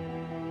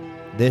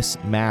 This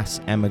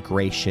mass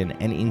emigration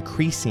and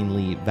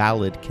increasingly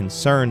valid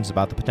concerns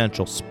about the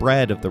potential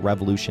spread of the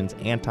revolution's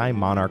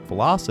anti-monarch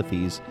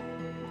philosophies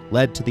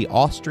led to the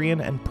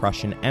Austrian and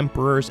Prussian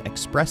emperors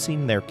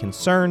expressing their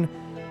concern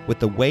with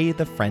the way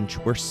the French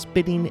were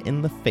spitting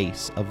in the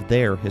face of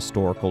their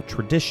historical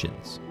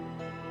traditions.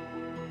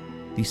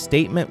 The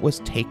statement was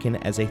taken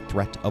as a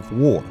threat of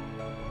war,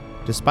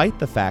 despite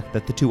the fact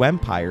that the two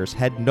empires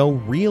had no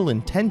real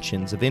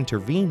intentions of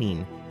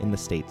intervening in the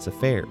state's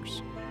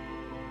affairs.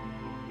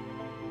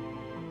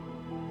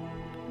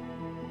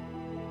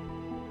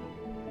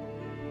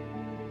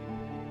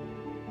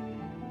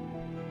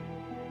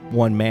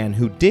 One man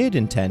who did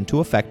intend to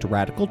effect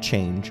radical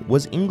change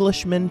was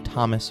Englishman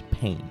Thomas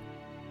Paine.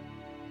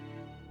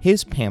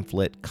 His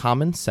pamphlet,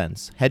 Common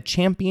Sense, had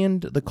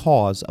championed the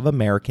cause of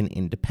American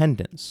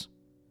independence.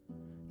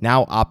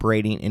 Now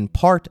operating in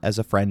part as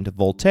a friend of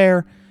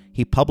Voltaire,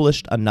 he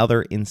published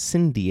another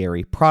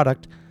incendiary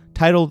product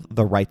titled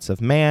The Rights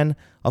of Man,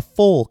 a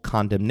full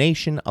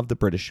condemnation of the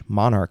British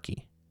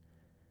monarchy.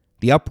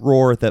 The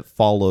uproar that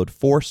followed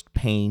forced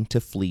Paine to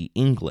flee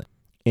England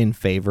in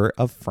favor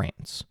of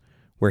France,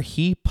 where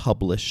he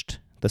published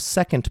the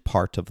second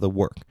part of the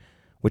work,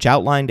 which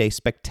outlined a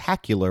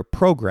spectacular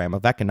program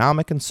of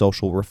economic and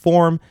social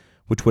reform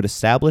which would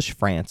establish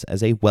France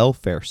as a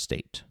welfare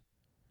state.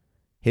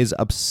 His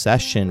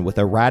obsession with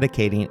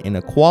eradicating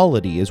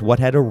inequality is what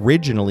had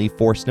originally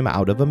forced him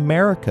out of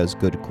America's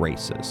good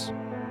graces.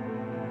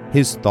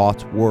 His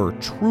thoughts were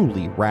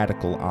truly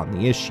radical on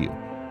the issue.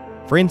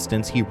 For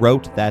instance, he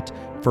wrote that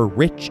for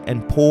rich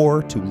and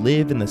poor to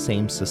live in the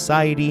same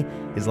society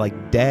is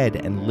like dead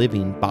and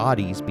living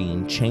bodies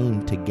being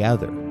chained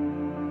together.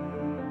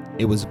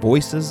 It was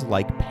voices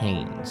like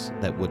Paine's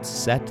that would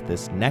set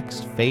this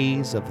next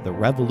phase of the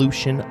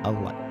revolution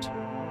alight.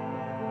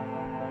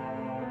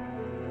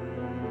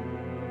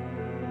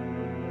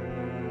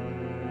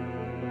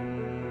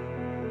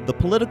 The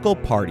political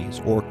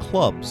parties, or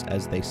clubs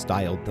as they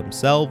styled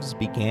themselves,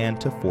 began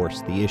to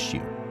force the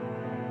issue.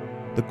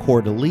 The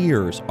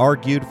Cordeliers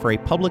argued for a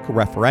public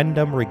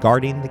referendum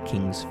regarding the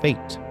king's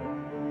fate.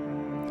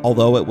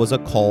 Although it was a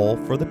call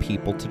for the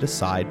people to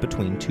decide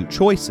between two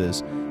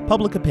choices,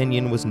 public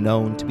opinion was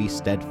known to be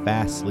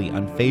steadfastly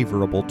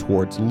unfavorable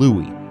towards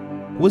Louis,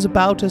 who was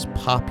about as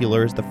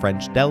popular as the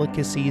French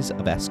delicacies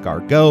of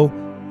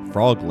escargot,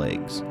 frog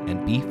legs,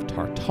 and beef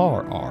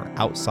tartare are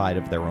outside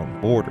of their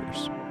own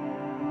borders.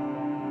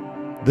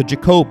 The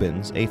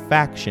Jacobins, a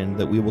faction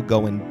that we will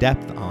go in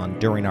depth on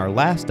during our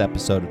last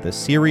episode of this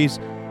series,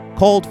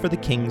 called for the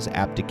king's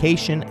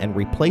abdication and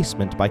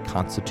replacement by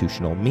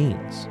constitutional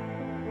means.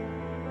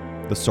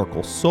 The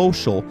Cercle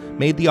Social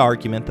made the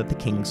argument that the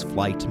king's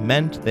flight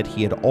meant that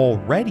he had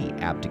already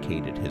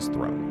abdicated his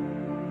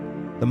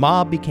throne. The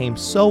mob became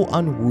so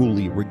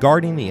unruly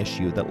regarding the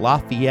issue that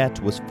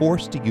Lafayette was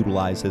forced to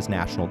utilize his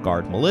National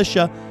Guard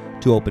militia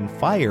to open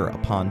fire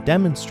upon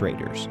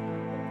demonstrators,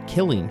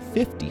 killing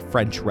 50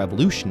 French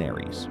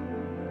revolutionaries.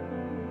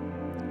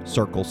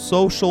 Cercle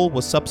Social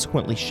was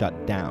subsequently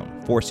shut down,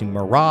 forcing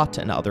Marat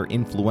and other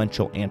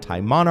influential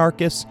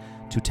anti-monarchists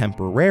to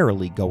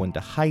temporarily go into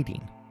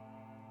hiding.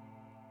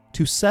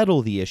 To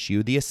settle the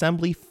issue, the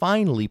Assembly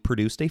finally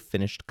produced a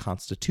finished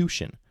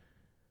constitution.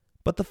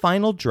 But the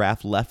final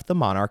draft left the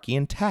monarchy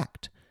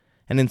intact,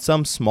 and in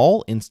some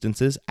small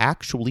instances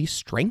actually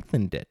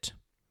strengthened it.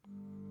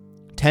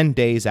 10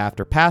 days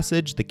after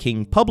passage, the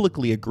king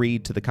publicly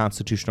agreed to the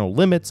constitutional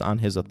limits on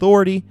his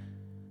authority,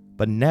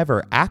 but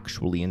never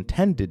actually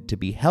intended to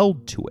be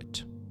held to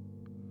it.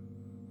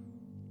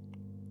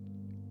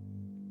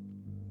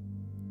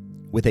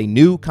 With a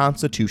new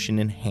constitution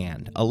in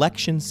hand,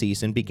 election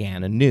season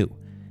began anew,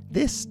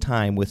 this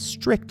time with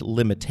strict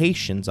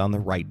limitations on the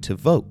right to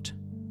vote.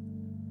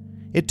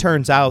 It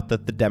turns out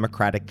that the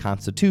democratic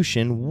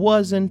constitution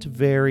wasn't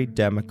very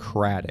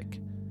democratic.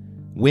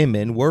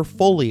 Women were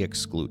fully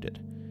excluded,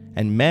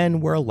 and men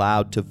were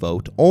allowed to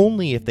vote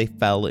only if they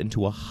fell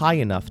into a high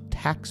enough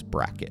tax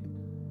bracket.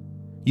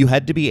 You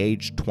had to be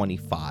aged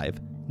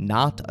 25,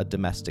 not a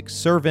domestic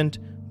servant,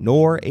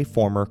 nor a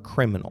former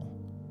criminal.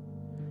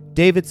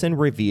 Davidson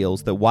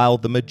reveals that while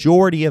the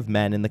majority of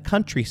men in the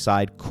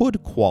countryside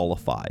could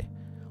qualify,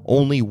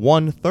 only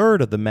 1/3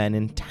 of the men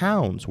in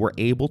towns were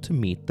able to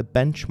meet the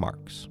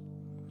benchmarks.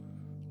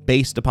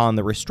 Based upon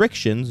the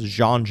restrictions,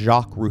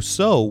 Jean-Jacques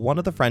Rousseau, one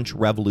of the French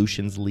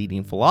Revolution's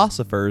leading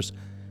philosophers,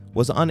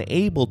 was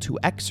unable to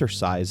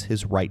exercise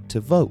his right to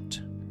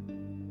vote.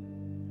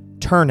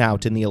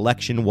 Turnout in the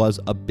election was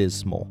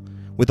abysmal,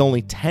 with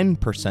only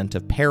 10%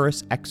 of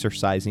Paris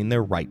exercising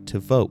their right to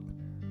vote.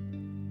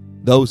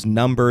 Those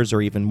numbers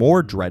are even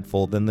more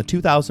dreadful than the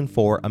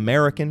 2004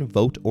 American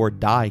Vote or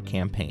Die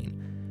campaign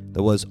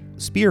that was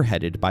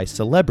spearheaded by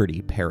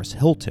celebrity Paris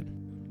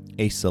Hilton,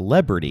 a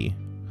celebrity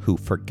who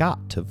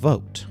forgot to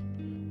vote.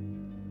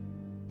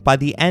 By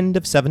the end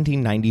of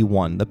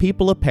 1791, the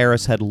people of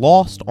Paris had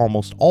lost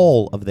almost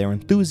all of their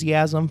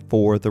enthusiasm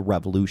for the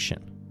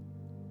revolution.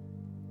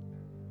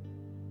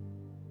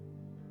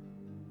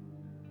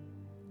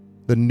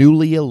 The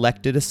newly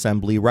elected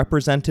assembly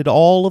represented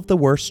all of the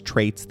worst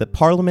traits that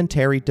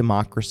parliamentary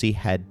democracy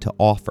had to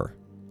offer.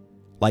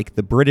 Like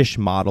the British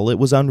model, it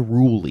was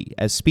unruly,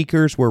 as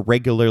speakers were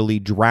regularly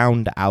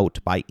drowned out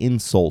by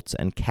insults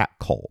and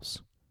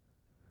catcalls.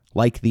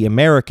 Like the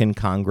American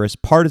Congress,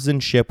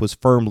 partisanship was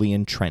firmly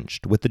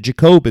entrenched, with the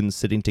Jacobins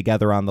sitting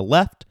together on the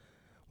left,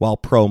 while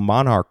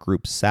pro-monarch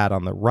groups sat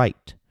on the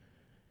right.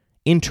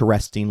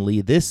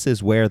 Interestingly, this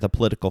is where the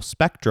political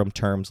spectrum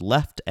terms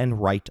left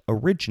and right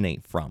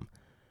originate from,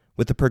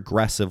 with the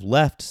progressive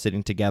left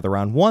sitting together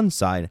on one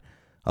side,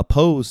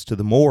 opposed to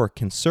the more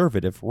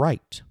conservative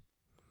right.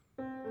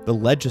 The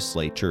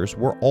legislatures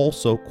were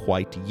also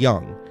quite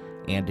young,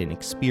 and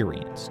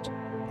inexperienced,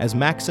 as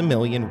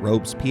Maximilien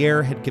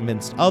Robespierre had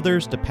convinced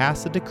others to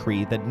pass a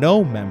decree that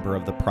no member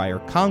of the prior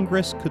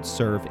Congress could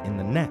serve in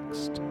the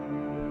next.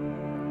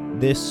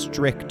 This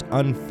strict,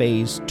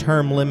 unfazed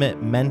term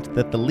limit meant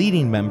that the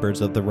leading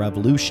members of the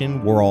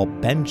revolution were all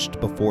benched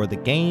before the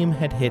game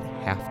had hit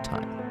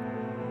halftime.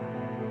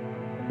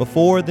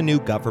 Before the new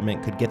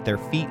government could get their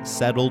feet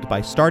settled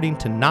by starting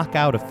to knock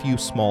out a few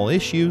small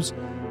issues,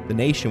 the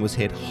nation was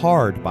hit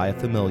hard by a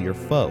familiar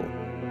foe: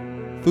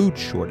 food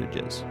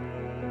shortages.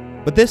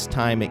 But this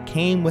time it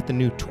came with a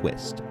new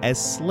twist,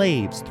 as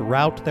slaves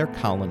throughout their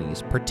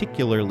colonies,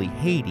 particularly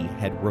Haiti,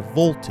 had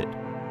revolted,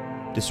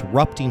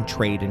 disrupting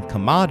trade in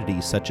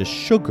commodities such as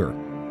sugar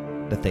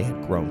that they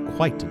had grown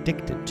quite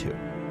addicted to.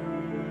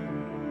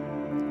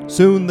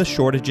 Soon the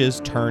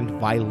shortages turned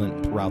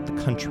violent throughout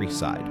the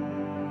countryside.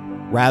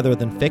 Rather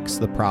than fix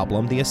the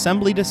problem, the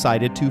assembly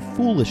decided to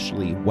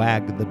foolishly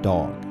wag the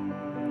dog.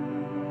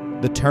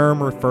 The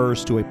term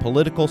refers to a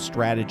political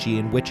strategy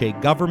in which a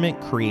government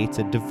creates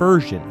a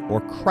diversion or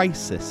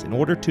crisis in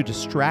order to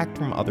distract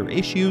from other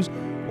issues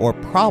or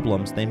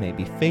problems they may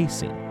be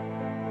facing.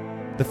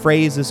 The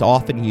phrase is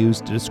often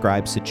used to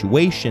describe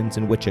situations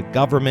in which a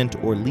government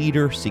or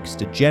leader seeks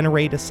to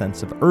generate a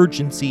sense of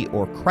urgency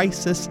or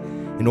crisis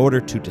in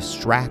order to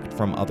distract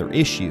from other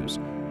issues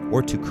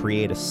or to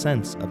create a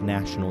sense of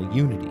national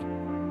unity.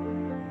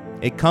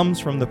 It comes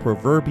from the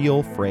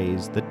proverbial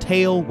phrase, the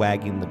tail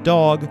wagging the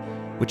dog,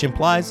 which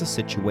implies a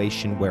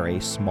situation where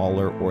a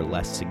smaller or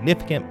less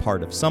significant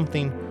part of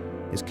something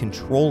is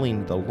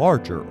controlling the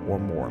larger or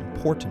more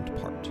important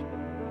part.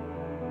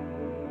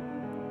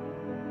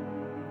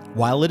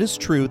 While it is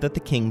true that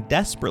the king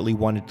desperately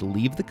wanted to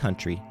leave the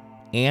country,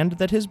 and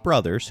that his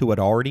brothers, who had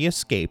already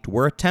escaped,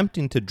 were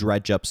attempting to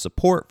dredge up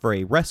support for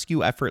a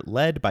rescue effort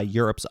led by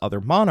Europe's other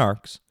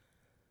monarchs,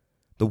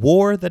 the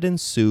war that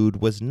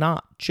ensued was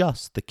not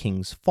just the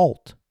king's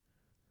fault.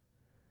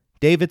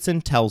 Davidson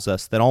tells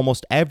us that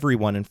almost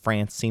everyone in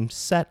France seemed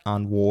set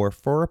on war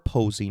for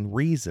opposing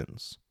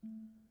reasons.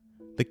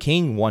 The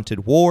king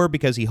wanted war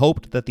because he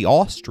hoped that the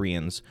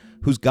Austrians,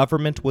 whose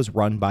government was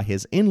run by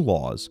his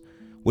in-laws,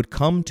 would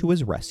come to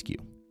his rescue.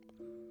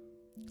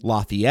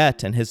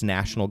 Lafayette and his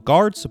National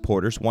Guard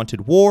supporters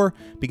wanted war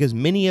because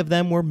many of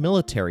them were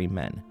military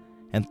men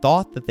and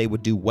thought that they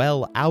would do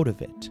well out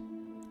of it,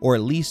 or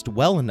at least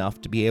well enough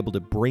to be able to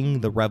bring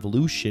the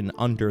revolution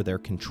under their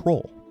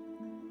control.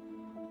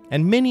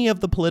 And many of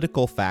the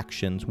political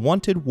factions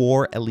wanted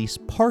war at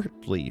least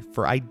partly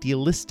for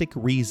idealistic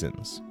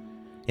reasons,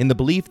 in the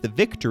belief that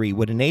victory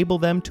would enable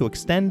them to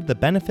extend the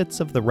benefits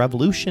of the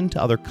revolution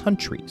to other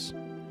countries.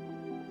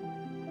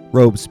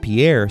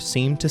 Robespierre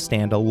seemed to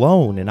stand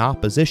alone in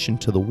opposition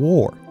to the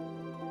war.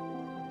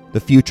 The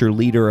future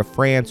leader of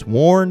France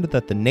warned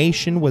that the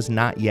nation was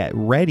not yet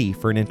ready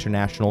for an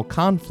international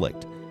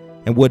conflict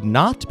and would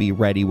not be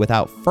ready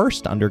without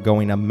first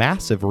undergoing a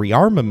massive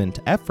rearmament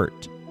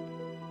effort.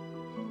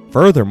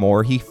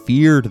 Furthermore, he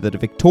feared that a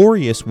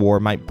victorious war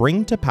might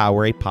bring to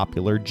power a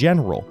popular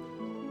general,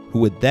 who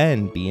would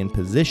then be in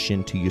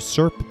position to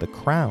usurp the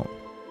crown.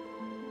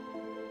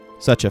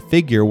 Such a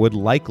figure would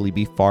likely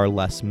be far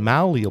less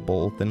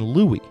malleable than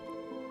Louis.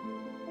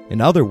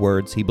 In other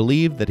words, he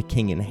believed that a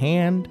king in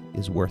hand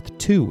is worth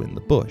two in the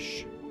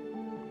bush.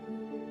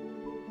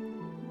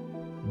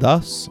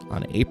 Thus,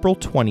 on April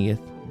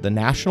 20th, the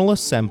National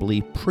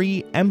Assembly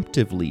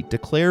preemptively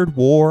declared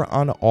war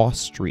on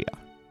Austria.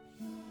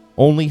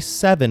 Only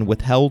 7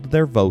 withheld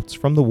their votes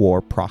from the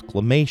war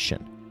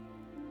proclamation.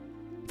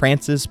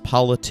 France's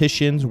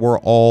politicians were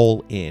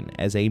all in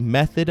as a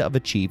method of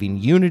achieving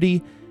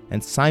unity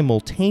and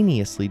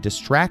simultaneously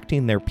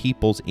distracting their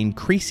people's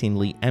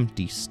increasingly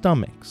empty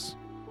stomachs.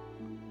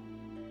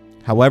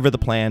 However, the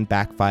plan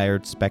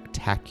backfired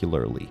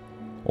spectacularly,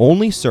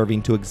 only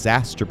serving to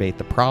exacerbate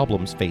the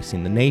problems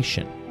facing the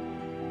nation.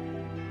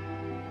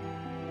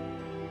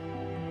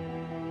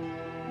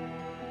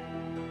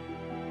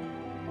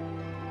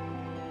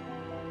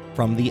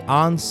 From the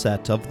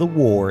onset of the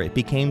war, it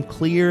became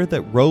clear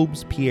that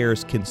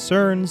Robespierre's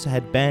concerns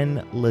had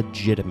been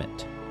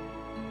legitimate.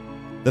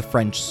 The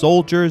French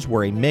soldiers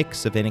were a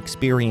mix of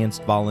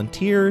inexperienced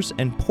volunteers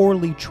and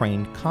poorly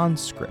trained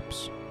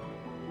conscripts.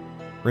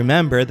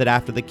 Remember that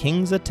after the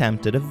king's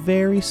attempt at a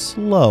very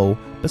slow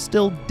but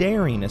still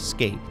daring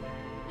escape,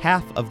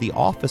 half of the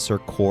officer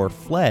corps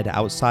fled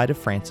outside of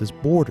France's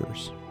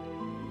borders.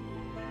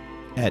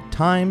 At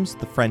times,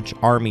 the French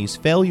army's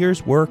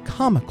failures were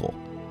comical,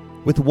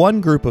 with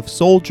one group of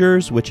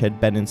soldiers which had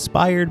been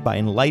inspired by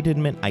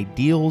Enlightenment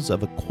ideals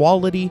of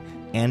equality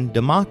and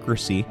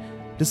democracy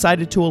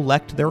decided to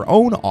elect their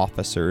own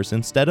officers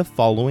instead of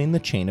following the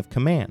chain of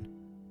command.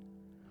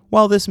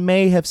 While this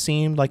may have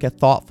seemed like a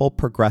thoughtful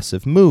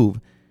progressive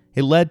move,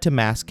 it led to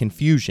mass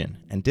confusion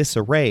and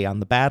disarray on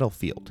the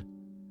battlefield.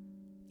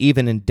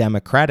 Even in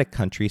democratic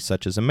countries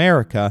such as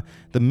America,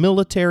 the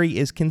military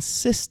is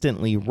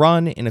consistently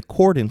run in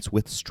accordance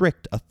with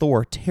strict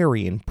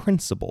authoritarian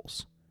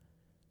principles.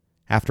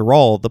 After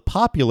all, the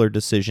popular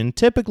decision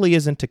typically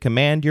isn't to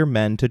command your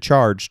men to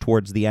charge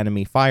towards the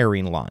enemy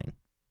firing line.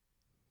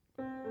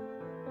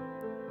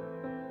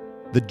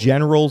 The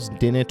generals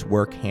didn't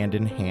work hand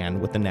in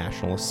hand with the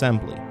National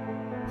Assembly,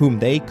 whom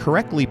they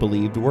correctly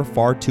believed were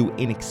far too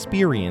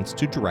inexperienced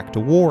to direct a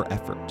war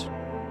effort.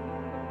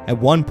 At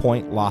one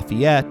point,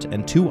 Lafayette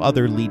and two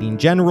other leading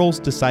generals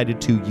decided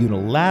to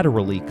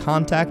unilaterally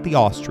contact the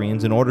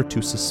Austrians in order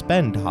to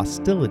suspend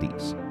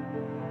hostilities.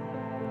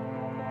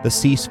 The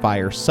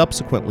ceasefire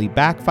subsequently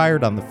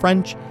backfired on the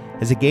French,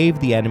 as it gave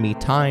the enemy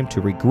time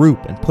to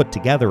regroup and put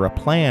together a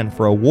plan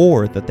for a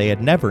war that they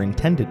had never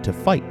intended to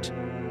fight.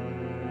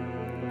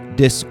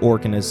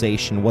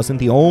 Disorganization wasn't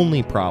the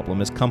only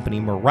problem, as company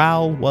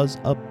morale was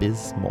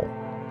abysmal.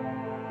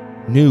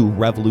 New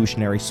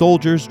revolutionary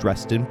soldiers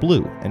dressed in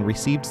blue and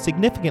received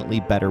significantly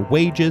better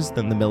wages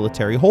than the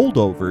military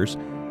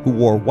holdovers who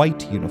wore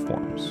white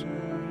uniforms.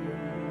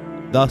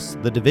 Thus,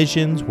 the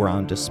divisions were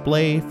on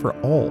display for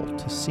all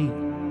to see.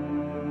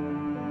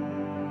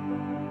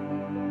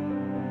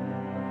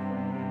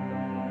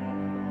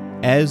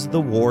 As the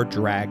war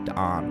dragged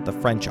on, the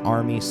French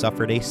army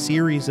suffered a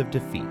series of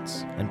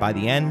defeats, and by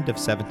the end of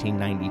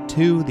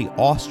 1792, the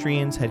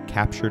Austrians had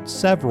captured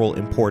several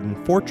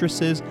important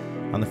fortresses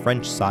on the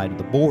French side of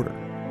the border.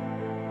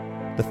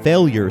 The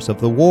failures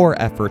of the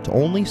war effort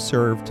only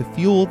served to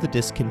fuel the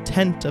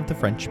discontent of the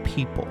French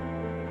people.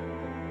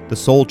 The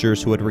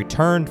soldiers who had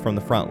returned from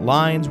the front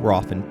lines were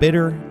often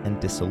bitter and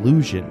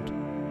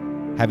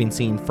disillusioned, having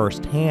seen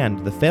firsthand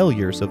the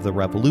failures of the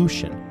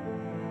revolution.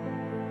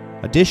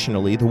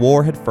 Additionally, the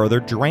war had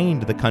further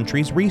drained the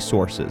country's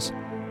resources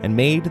and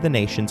made the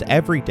nation's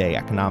everyday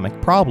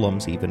economic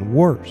problems even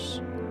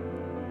worse.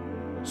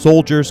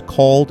 Soldiers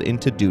called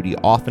into duty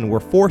often were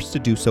forced to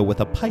do so with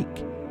a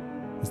pike,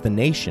 as the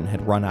nation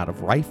had run out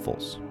of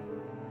rifles.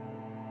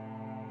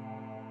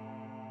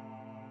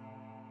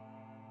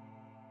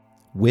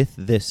 With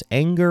this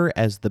anger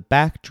as the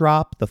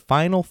backdrop, the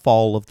final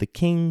fall of the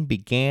king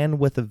began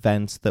with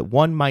events that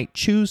one might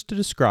choose to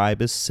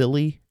describe as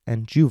silly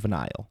and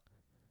juvenile.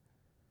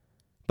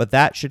 But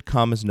that should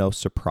come as no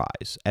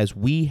surprise. As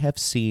we have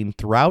seen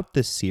throughout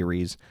this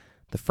series,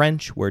 the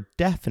French were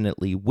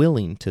definitely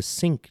willing to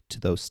sink to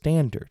those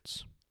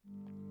standards.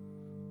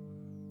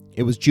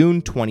 It was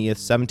June 20th,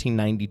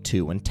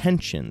 1792, and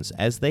tensions,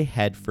 as they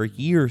had for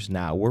years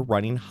now, were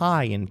running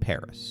high in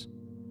Paris.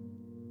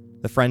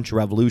 The French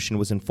Revolution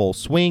was in full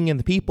swing, and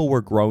the people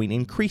were growing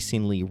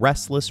increasingly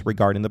restless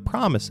regarding the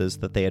promises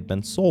that they had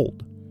been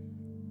sold.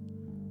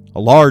 A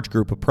large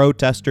group of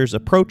protesters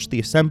approached the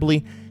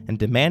assembly and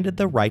demanded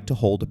the right to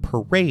hold a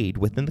parade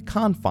within the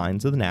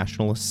confines of the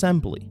National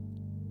Assembly,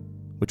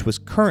 which was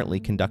currently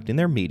conducting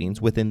their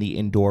meetings within the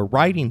indoor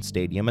riding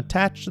stadium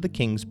attached to the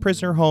King's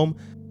prisoner home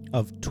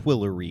of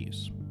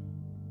Tuileries.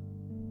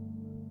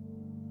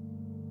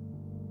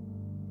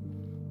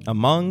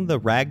 Among the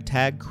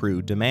ragtag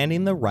crew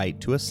demanding the right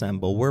to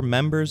assemble were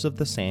members of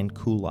the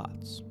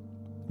sans-culottes,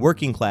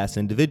 working-class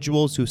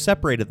individuals who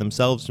separated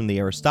themselves from the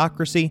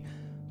aristocracy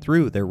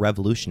through their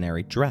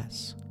revolutionary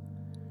dress.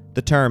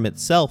 The term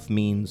itself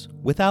means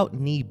without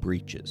knee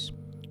breeches.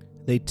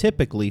 They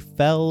typically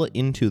fell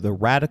into the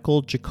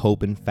radical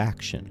Jacobin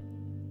faction.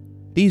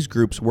 These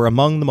groups were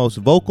among the most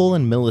vocal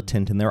and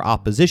militant in their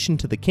opposition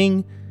to the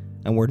king,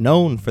 and were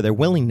known for their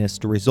willingness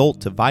to resort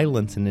to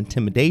violence and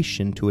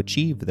intimidation to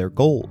achieve their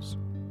goals.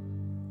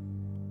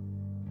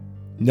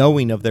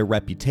 Knowing of their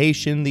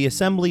reputation, the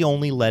assembly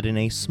only let in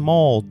a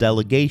small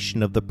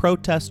delegation of the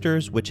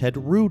protesters which had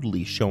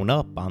rudely shown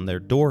up on their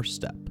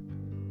doorstep.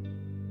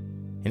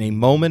 In a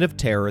moment of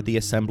terror, the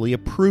assembly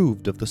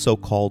approved of the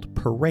so-called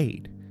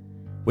parade,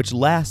 which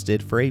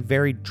lasted for a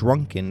very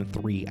drunken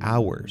 3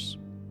 hours.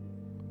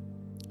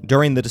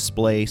 During the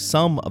display,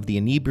 some of the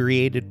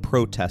inebriated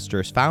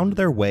protesters found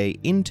their way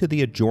into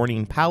the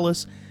adjoining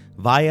palace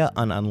via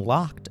an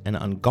unlocked and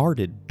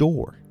unguarded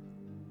door.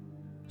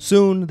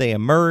 Soon they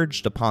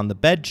emerged upon the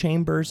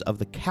bedchambers of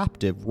the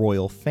captive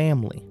royal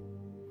family.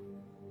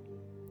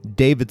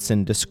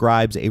 Davidson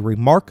describes a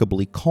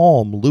remarkably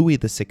calm Louis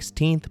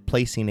XVI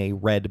placing a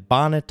red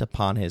bonnet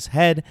upon his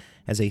head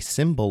as a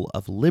symbol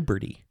of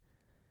liberty.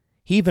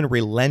 He even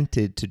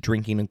relented to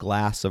drinking a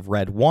glass of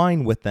red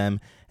wine with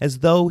them as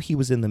though he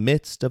was in the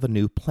midst of a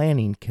new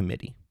planning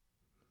committee.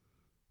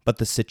 But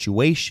the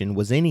situation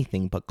was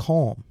anything but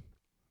calm.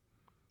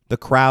 The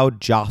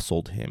crowd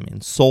jostled him,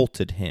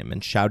 insulted him,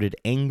 and shouted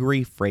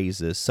angry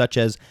phrases such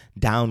as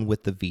 "down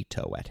with the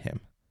veto" at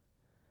him.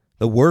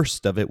 The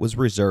worst of it was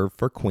reserved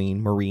for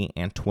Queen Marie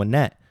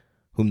Antoinette,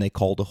 whom they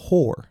called a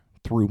whore,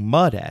 threw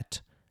mud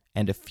at,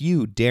 and a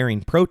few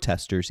daring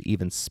protesters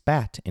even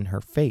spat in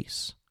her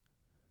face.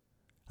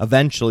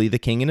 Eventually, the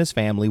king and his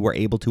family were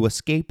able to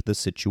escape the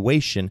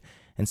situation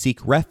and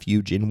seek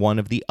refuge in one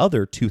of the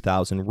other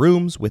 2,000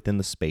 rooms within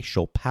the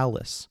spatial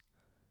palace.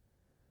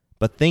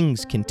 But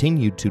things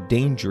continued to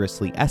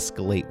dangerously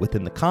escalate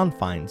within the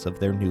confines of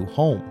their new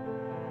home.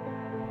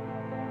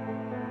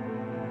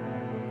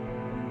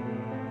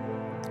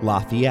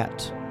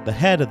 Lafayette, the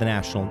head of the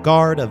National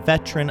Guard, a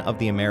veteran of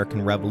the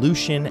American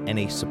Revolution, and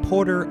a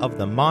supporter of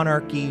the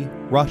monarchy,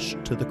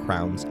 rushed to the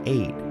crown's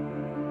aid,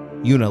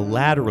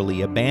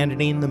 unilaterally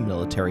abandoning the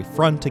military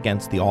front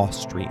against the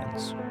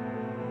Austrians.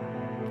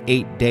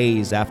 8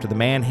 days after the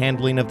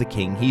manhandling of the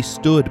king, he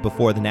stood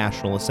before the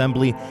National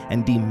Assembly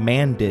and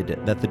demanded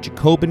that the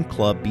Jacobin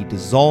Club be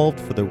dissolved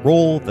for the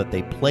role that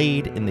they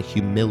played in the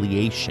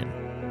humiliation.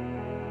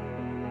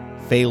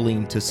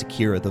 Failing to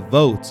secure the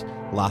votes,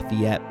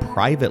 Lafayette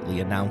privately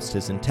announced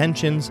his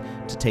intentions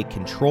to take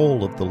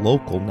control of the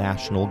local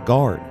National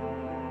Guard.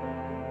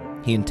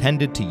 He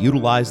intended to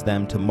utilize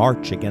them to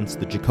march against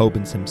the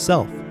Jacobins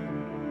himself.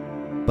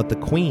 But the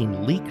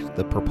Queen leaked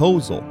the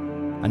proposal,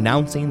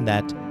 announcing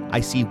that "I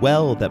see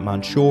well that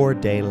Monsieur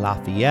de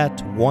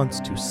Lafayette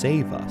wants to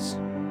save us.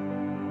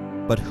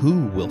 But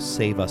who will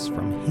save us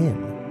from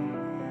him?"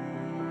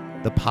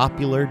 The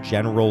popular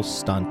general's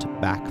stunt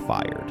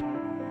backfired.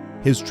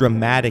 His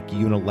dramatic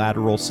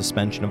unilateral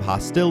suspension of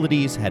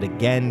hostilities had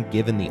again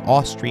given the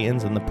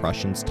Austrians and the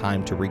Prussians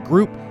time to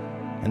regroup,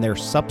 and their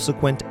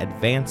subsequent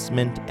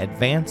advancement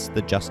advanced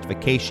the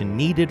justification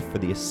needed for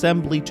the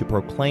Assembly to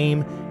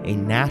proclaim a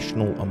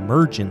national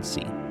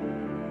emergency,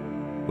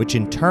 which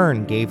in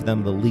turn gave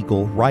them the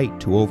legal right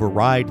to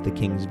override the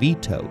king's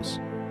vetoes,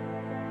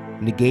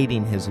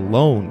 negating his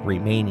lone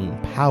remaining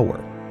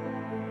power.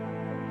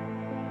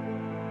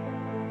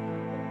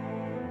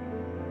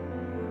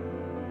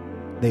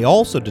 They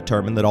also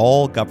determined that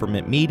all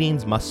government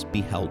meetings must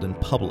be held in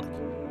public.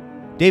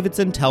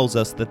 Davidson tells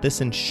us that this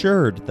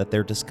ensured that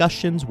their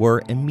discussions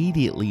were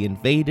immediately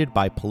invaded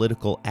by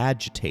political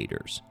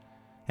agitators,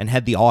 and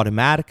had the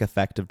automatic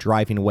effect of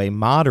driving away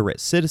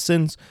moderate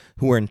citizens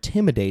who were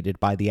intimidated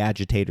by the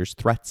agitators'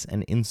 threats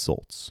and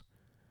insults.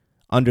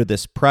 Under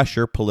this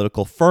pressure,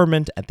 political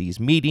ferment at these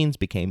meetings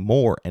became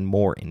more and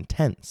more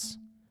intense.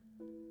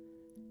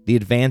 The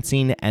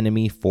advancing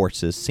enemy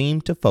forces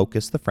seemed to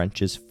focus the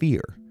French's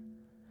fear.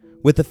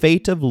 With the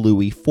fate of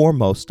Louis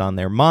foremost on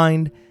their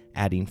mind,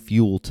 adding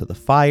fuel to the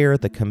fire,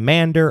 the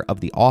commander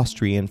of the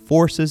Austrian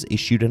forces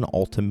issued an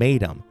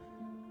ultimatum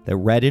that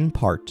read in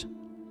part,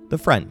 the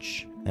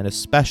French, and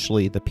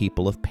especially the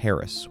people of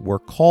Paris, were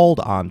called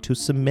on to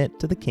submit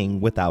to the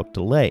king without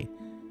delay,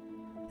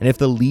 and if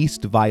the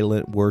least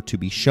violent were to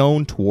be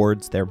shown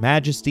towards their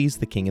majesties,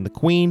 the king and the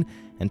queen,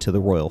 and to the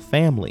royal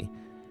family,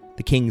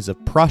 the kings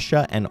of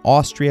Prussia and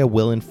Austria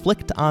will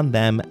inflict on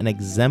them an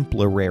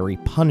exemplary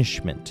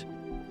punishment,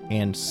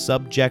 and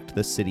subject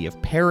the city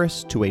of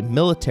Paris to a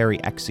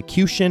military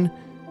execution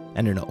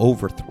and an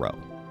overthrow,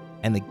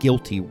 and the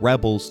guilty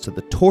rebels to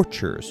the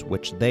tortures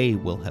which they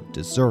will have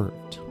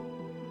deserved.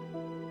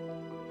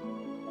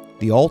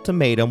 The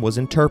ultimatum was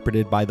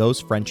interpreted by those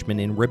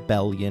Frenchmen in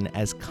rebellion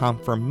as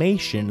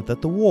confirmation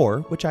that the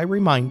war, which I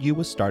remind you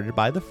was started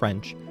by the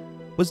French,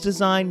 was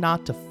designed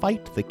not to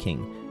fight the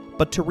king,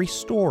 but to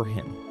restore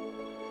him.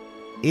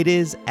 It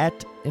is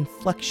at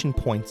inflection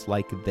points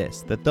like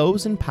this that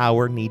those in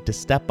power need to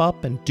step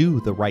up and do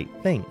the right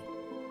thing.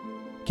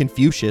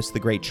 Confucius, the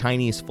great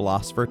Chinese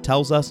philosopher,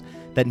 tells us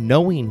that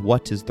knowing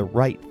what is the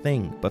right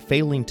thing but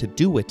failing to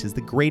do it is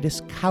the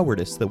greatest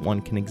cowardice that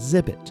one can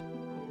exhibit.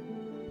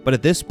 But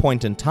at this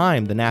point in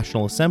time, the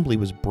National Assembly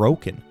was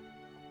broken.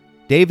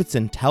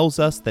 Davidson tells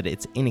us that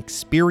its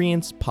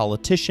inexperienced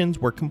politicians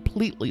were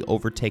completely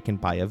overtaken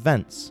by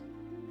events.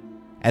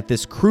 At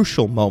this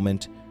crucial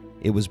moment,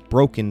 it was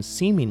broken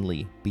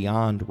seemingly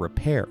beyond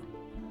repair.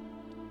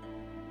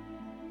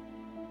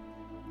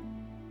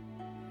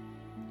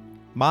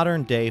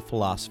 Modern-day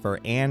philosopher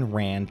Ayn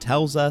Rand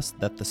tells us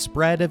that the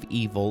spread of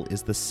evil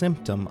is the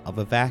symptom of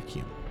a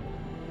vacuum.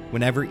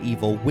 Whenever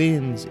evil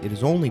wins, it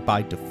is only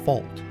by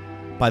default,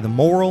 by the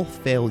moral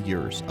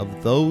failures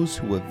of those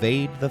who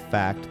evade the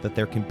fact that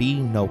there can be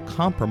no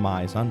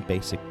compromise on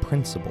basic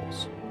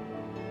principles.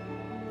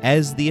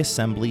 As the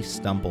assembly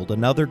stumbled,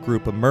 another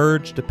group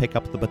emerged to pick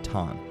up the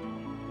baton.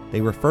 They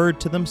referred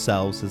to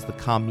themselves as the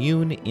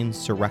Commune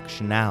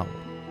Insurrectionnelle.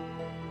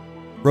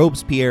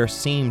 Robespierre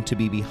seemed to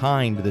be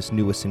behind this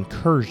newest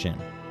incursion,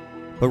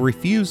 but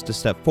refused to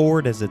step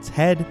forward as its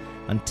head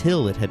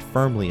until it had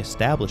firmly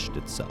established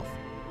itself.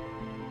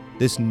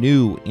 This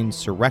new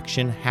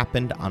insurrection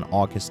happened on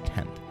August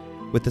 10th,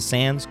 with the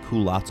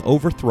sans-culottes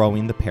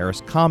overthrowing the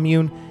Paris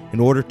Commune in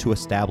order to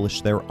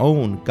establish their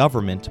own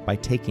government by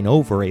taking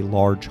over a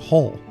large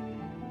hall.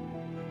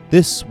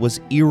 This was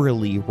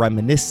eerily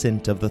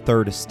reminiscent of the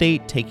Third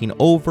Estate taking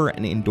over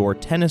an indoor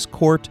tennis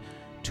court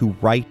to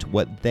right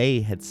what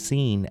they had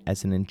seen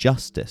as an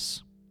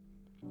injustice.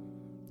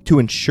 To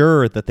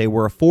ensure that they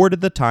were afforded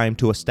the time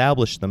to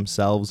establish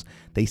themselves,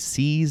 they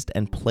seized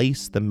and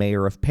placed the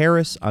mayor of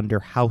Paris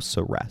under house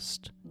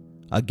arrest.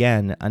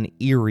 Again, an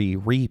eerie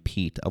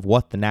repeat of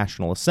what the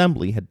National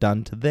Assembly had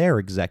done to their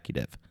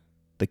executive,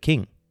 the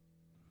king.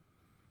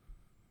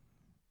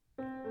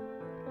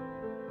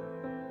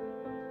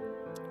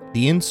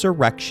 The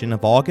insurrection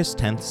of August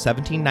 10,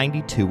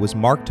 1792 was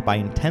marked by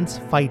intense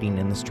fighting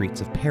in the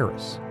streets of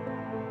Paris.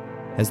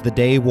 As the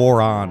day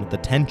wore on, the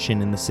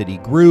tension in the city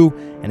grew,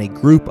 and a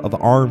group of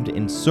armed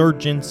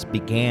insurgents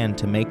began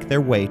to make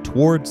their way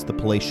towards the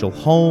palatial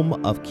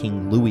home of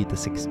King Louis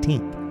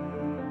XVI.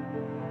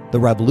 The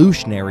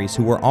revolutionaries,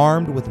 who were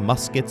armed with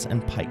muskets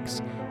and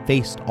pikes,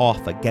 faced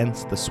off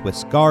against the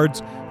Swiss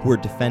guards who were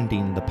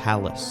defending the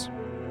palace.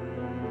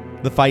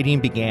 The fighting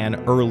began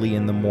early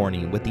in the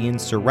morning, with the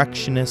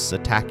insurrectionists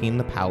attacking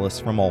the palace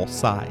from all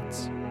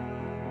sides.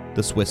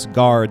 The Swiss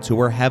guards, who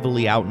were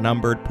heavily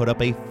outnumbered, put up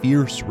a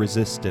fierce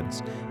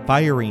resistance,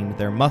 firing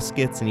their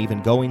muskets and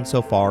even going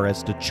so far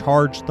as to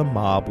charge the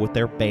mob with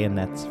their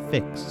bayonets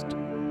fixed.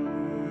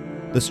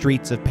 The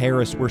streets of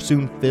Paris were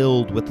soon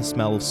filled with the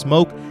smell of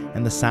smoke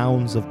and the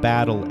sounds of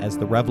battle as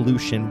the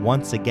revolution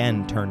once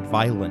again turned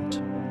violent.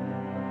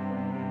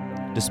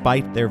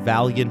 Despite their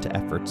valiant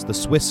efforts, the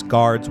Swiss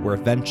guards were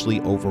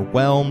eventually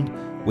overwhelmed,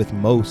 with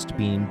most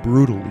being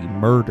brutally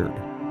murdered.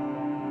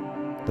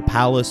 The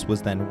palace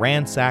was then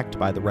ransacked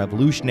by the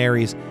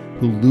revolutionaries,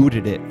 who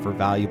looted it for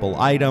valuable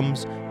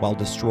items while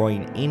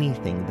destroying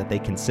anything that they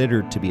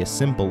considered to be a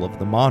symbol of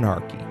the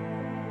monarchy.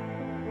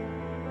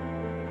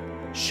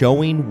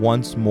 Showing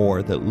once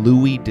more that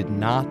Louis did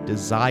not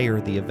desire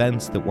the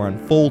events that were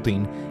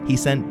unfolding, he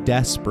sent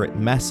desperate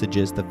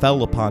messages that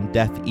fell upon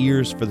deaf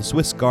ears for the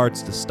Swiss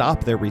guards to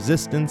stop their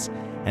resistance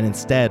and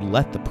instead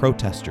let the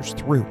protesters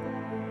through.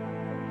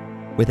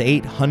 With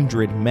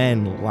 800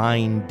 men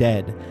lying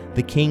dead,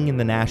 the king and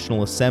the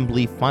National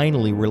Assembly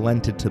finally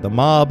relented to the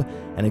mob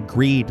and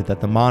agreed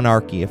that the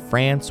monarchy of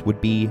France would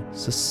be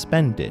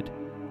suspended,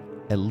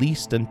 at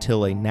least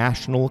until a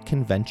national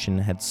convention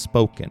had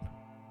spoken.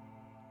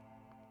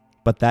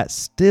 But that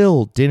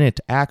still didn't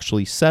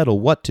actually settle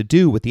what to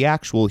do with the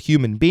actual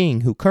human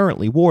being who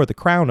currently wore the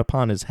crown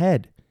upon his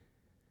head.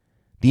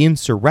 The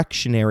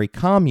insurrectionary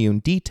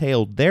commune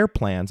detailed their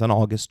plans on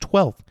August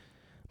 12th,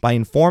 by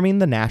informing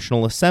the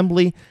National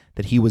Assembly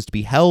that he was to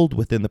be held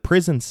within the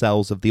prison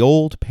cells of the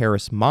old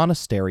Paris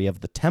monastery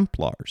of the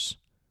Templars.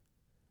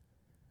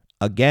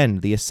 Again,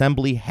 the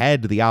Assembly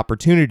had the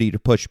opportunity to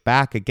push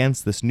back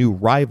against this new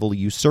rival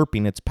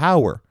usurping its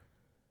power.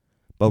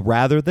 But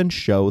rather than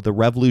show the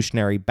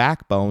revolutionary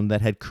backbone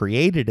that had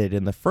created it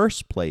in the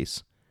first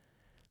place,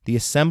 the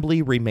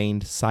Assembly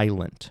remained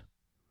silent.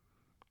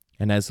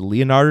 And as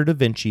Leonardo da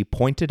Vinci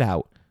pointed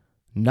out,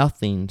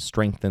 nothing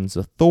strengthens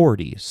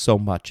authority so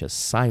much as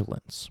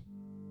silence.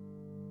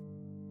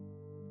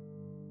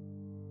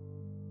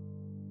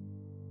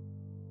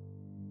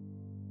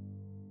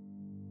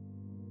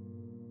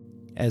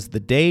 As the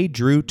day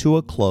drew to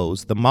a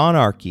close, the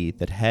monarchy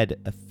that had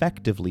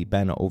effectively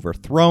been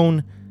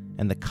overthrown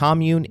and the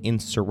Commune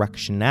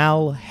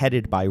Insurrectionnelle,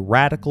 headed by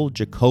radical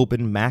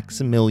Jacobin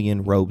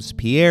Maximilien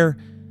Robespierre,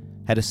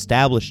 had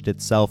established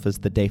itself as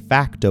the de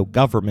facto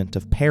government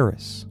of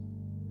Paris.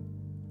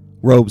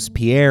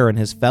 Robespierre and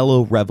his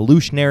fellow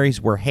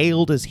revolutionaries were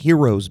hailed as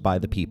heroes by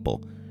the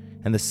people,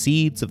 and the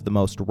seeds of the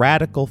most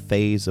radical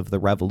phase of the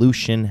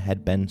revolution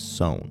had been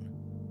sown.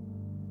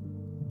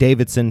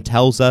 Davidson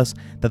tells us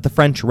that the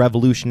French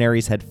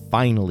revolutionaries had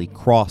finally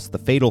crossed the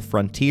fatal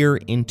frontier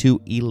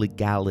into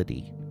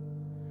illegality.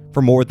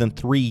 For more than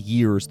 3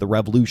 years, the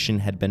revolution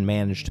had been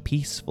managed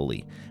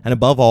peacefully, and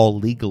above all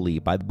legally,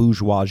 by the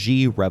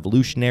bourgeoisie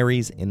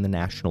revolutionaries in the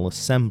National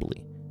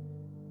Assembly.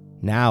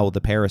 Now the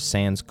Paris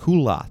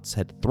sans-culottes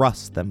had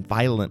thrust them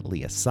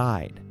violently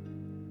aside.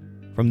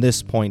 From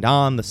this point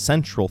on, the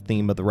central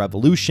theme of the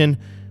revolution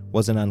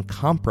was an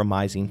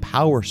uncompromising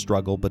power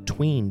struggle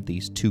between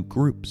these two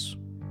groups.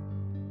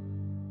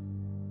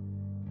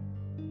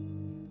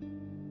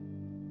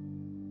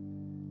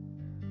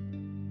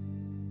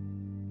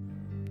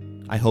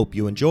 I hope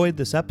you enjoyed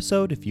this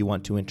episode. If you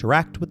want to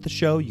interact with the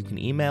show, you can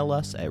email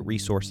us at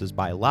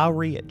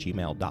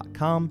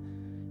resourcesbylowry@gmail.com.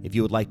 If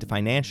you would like to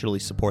financially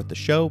support the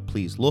show,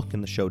 please look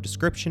in the show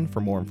description for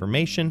more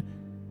information.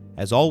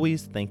 As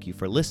always, thank you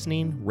for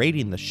listening,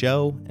 rating the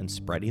show, and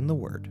spreading the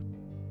word.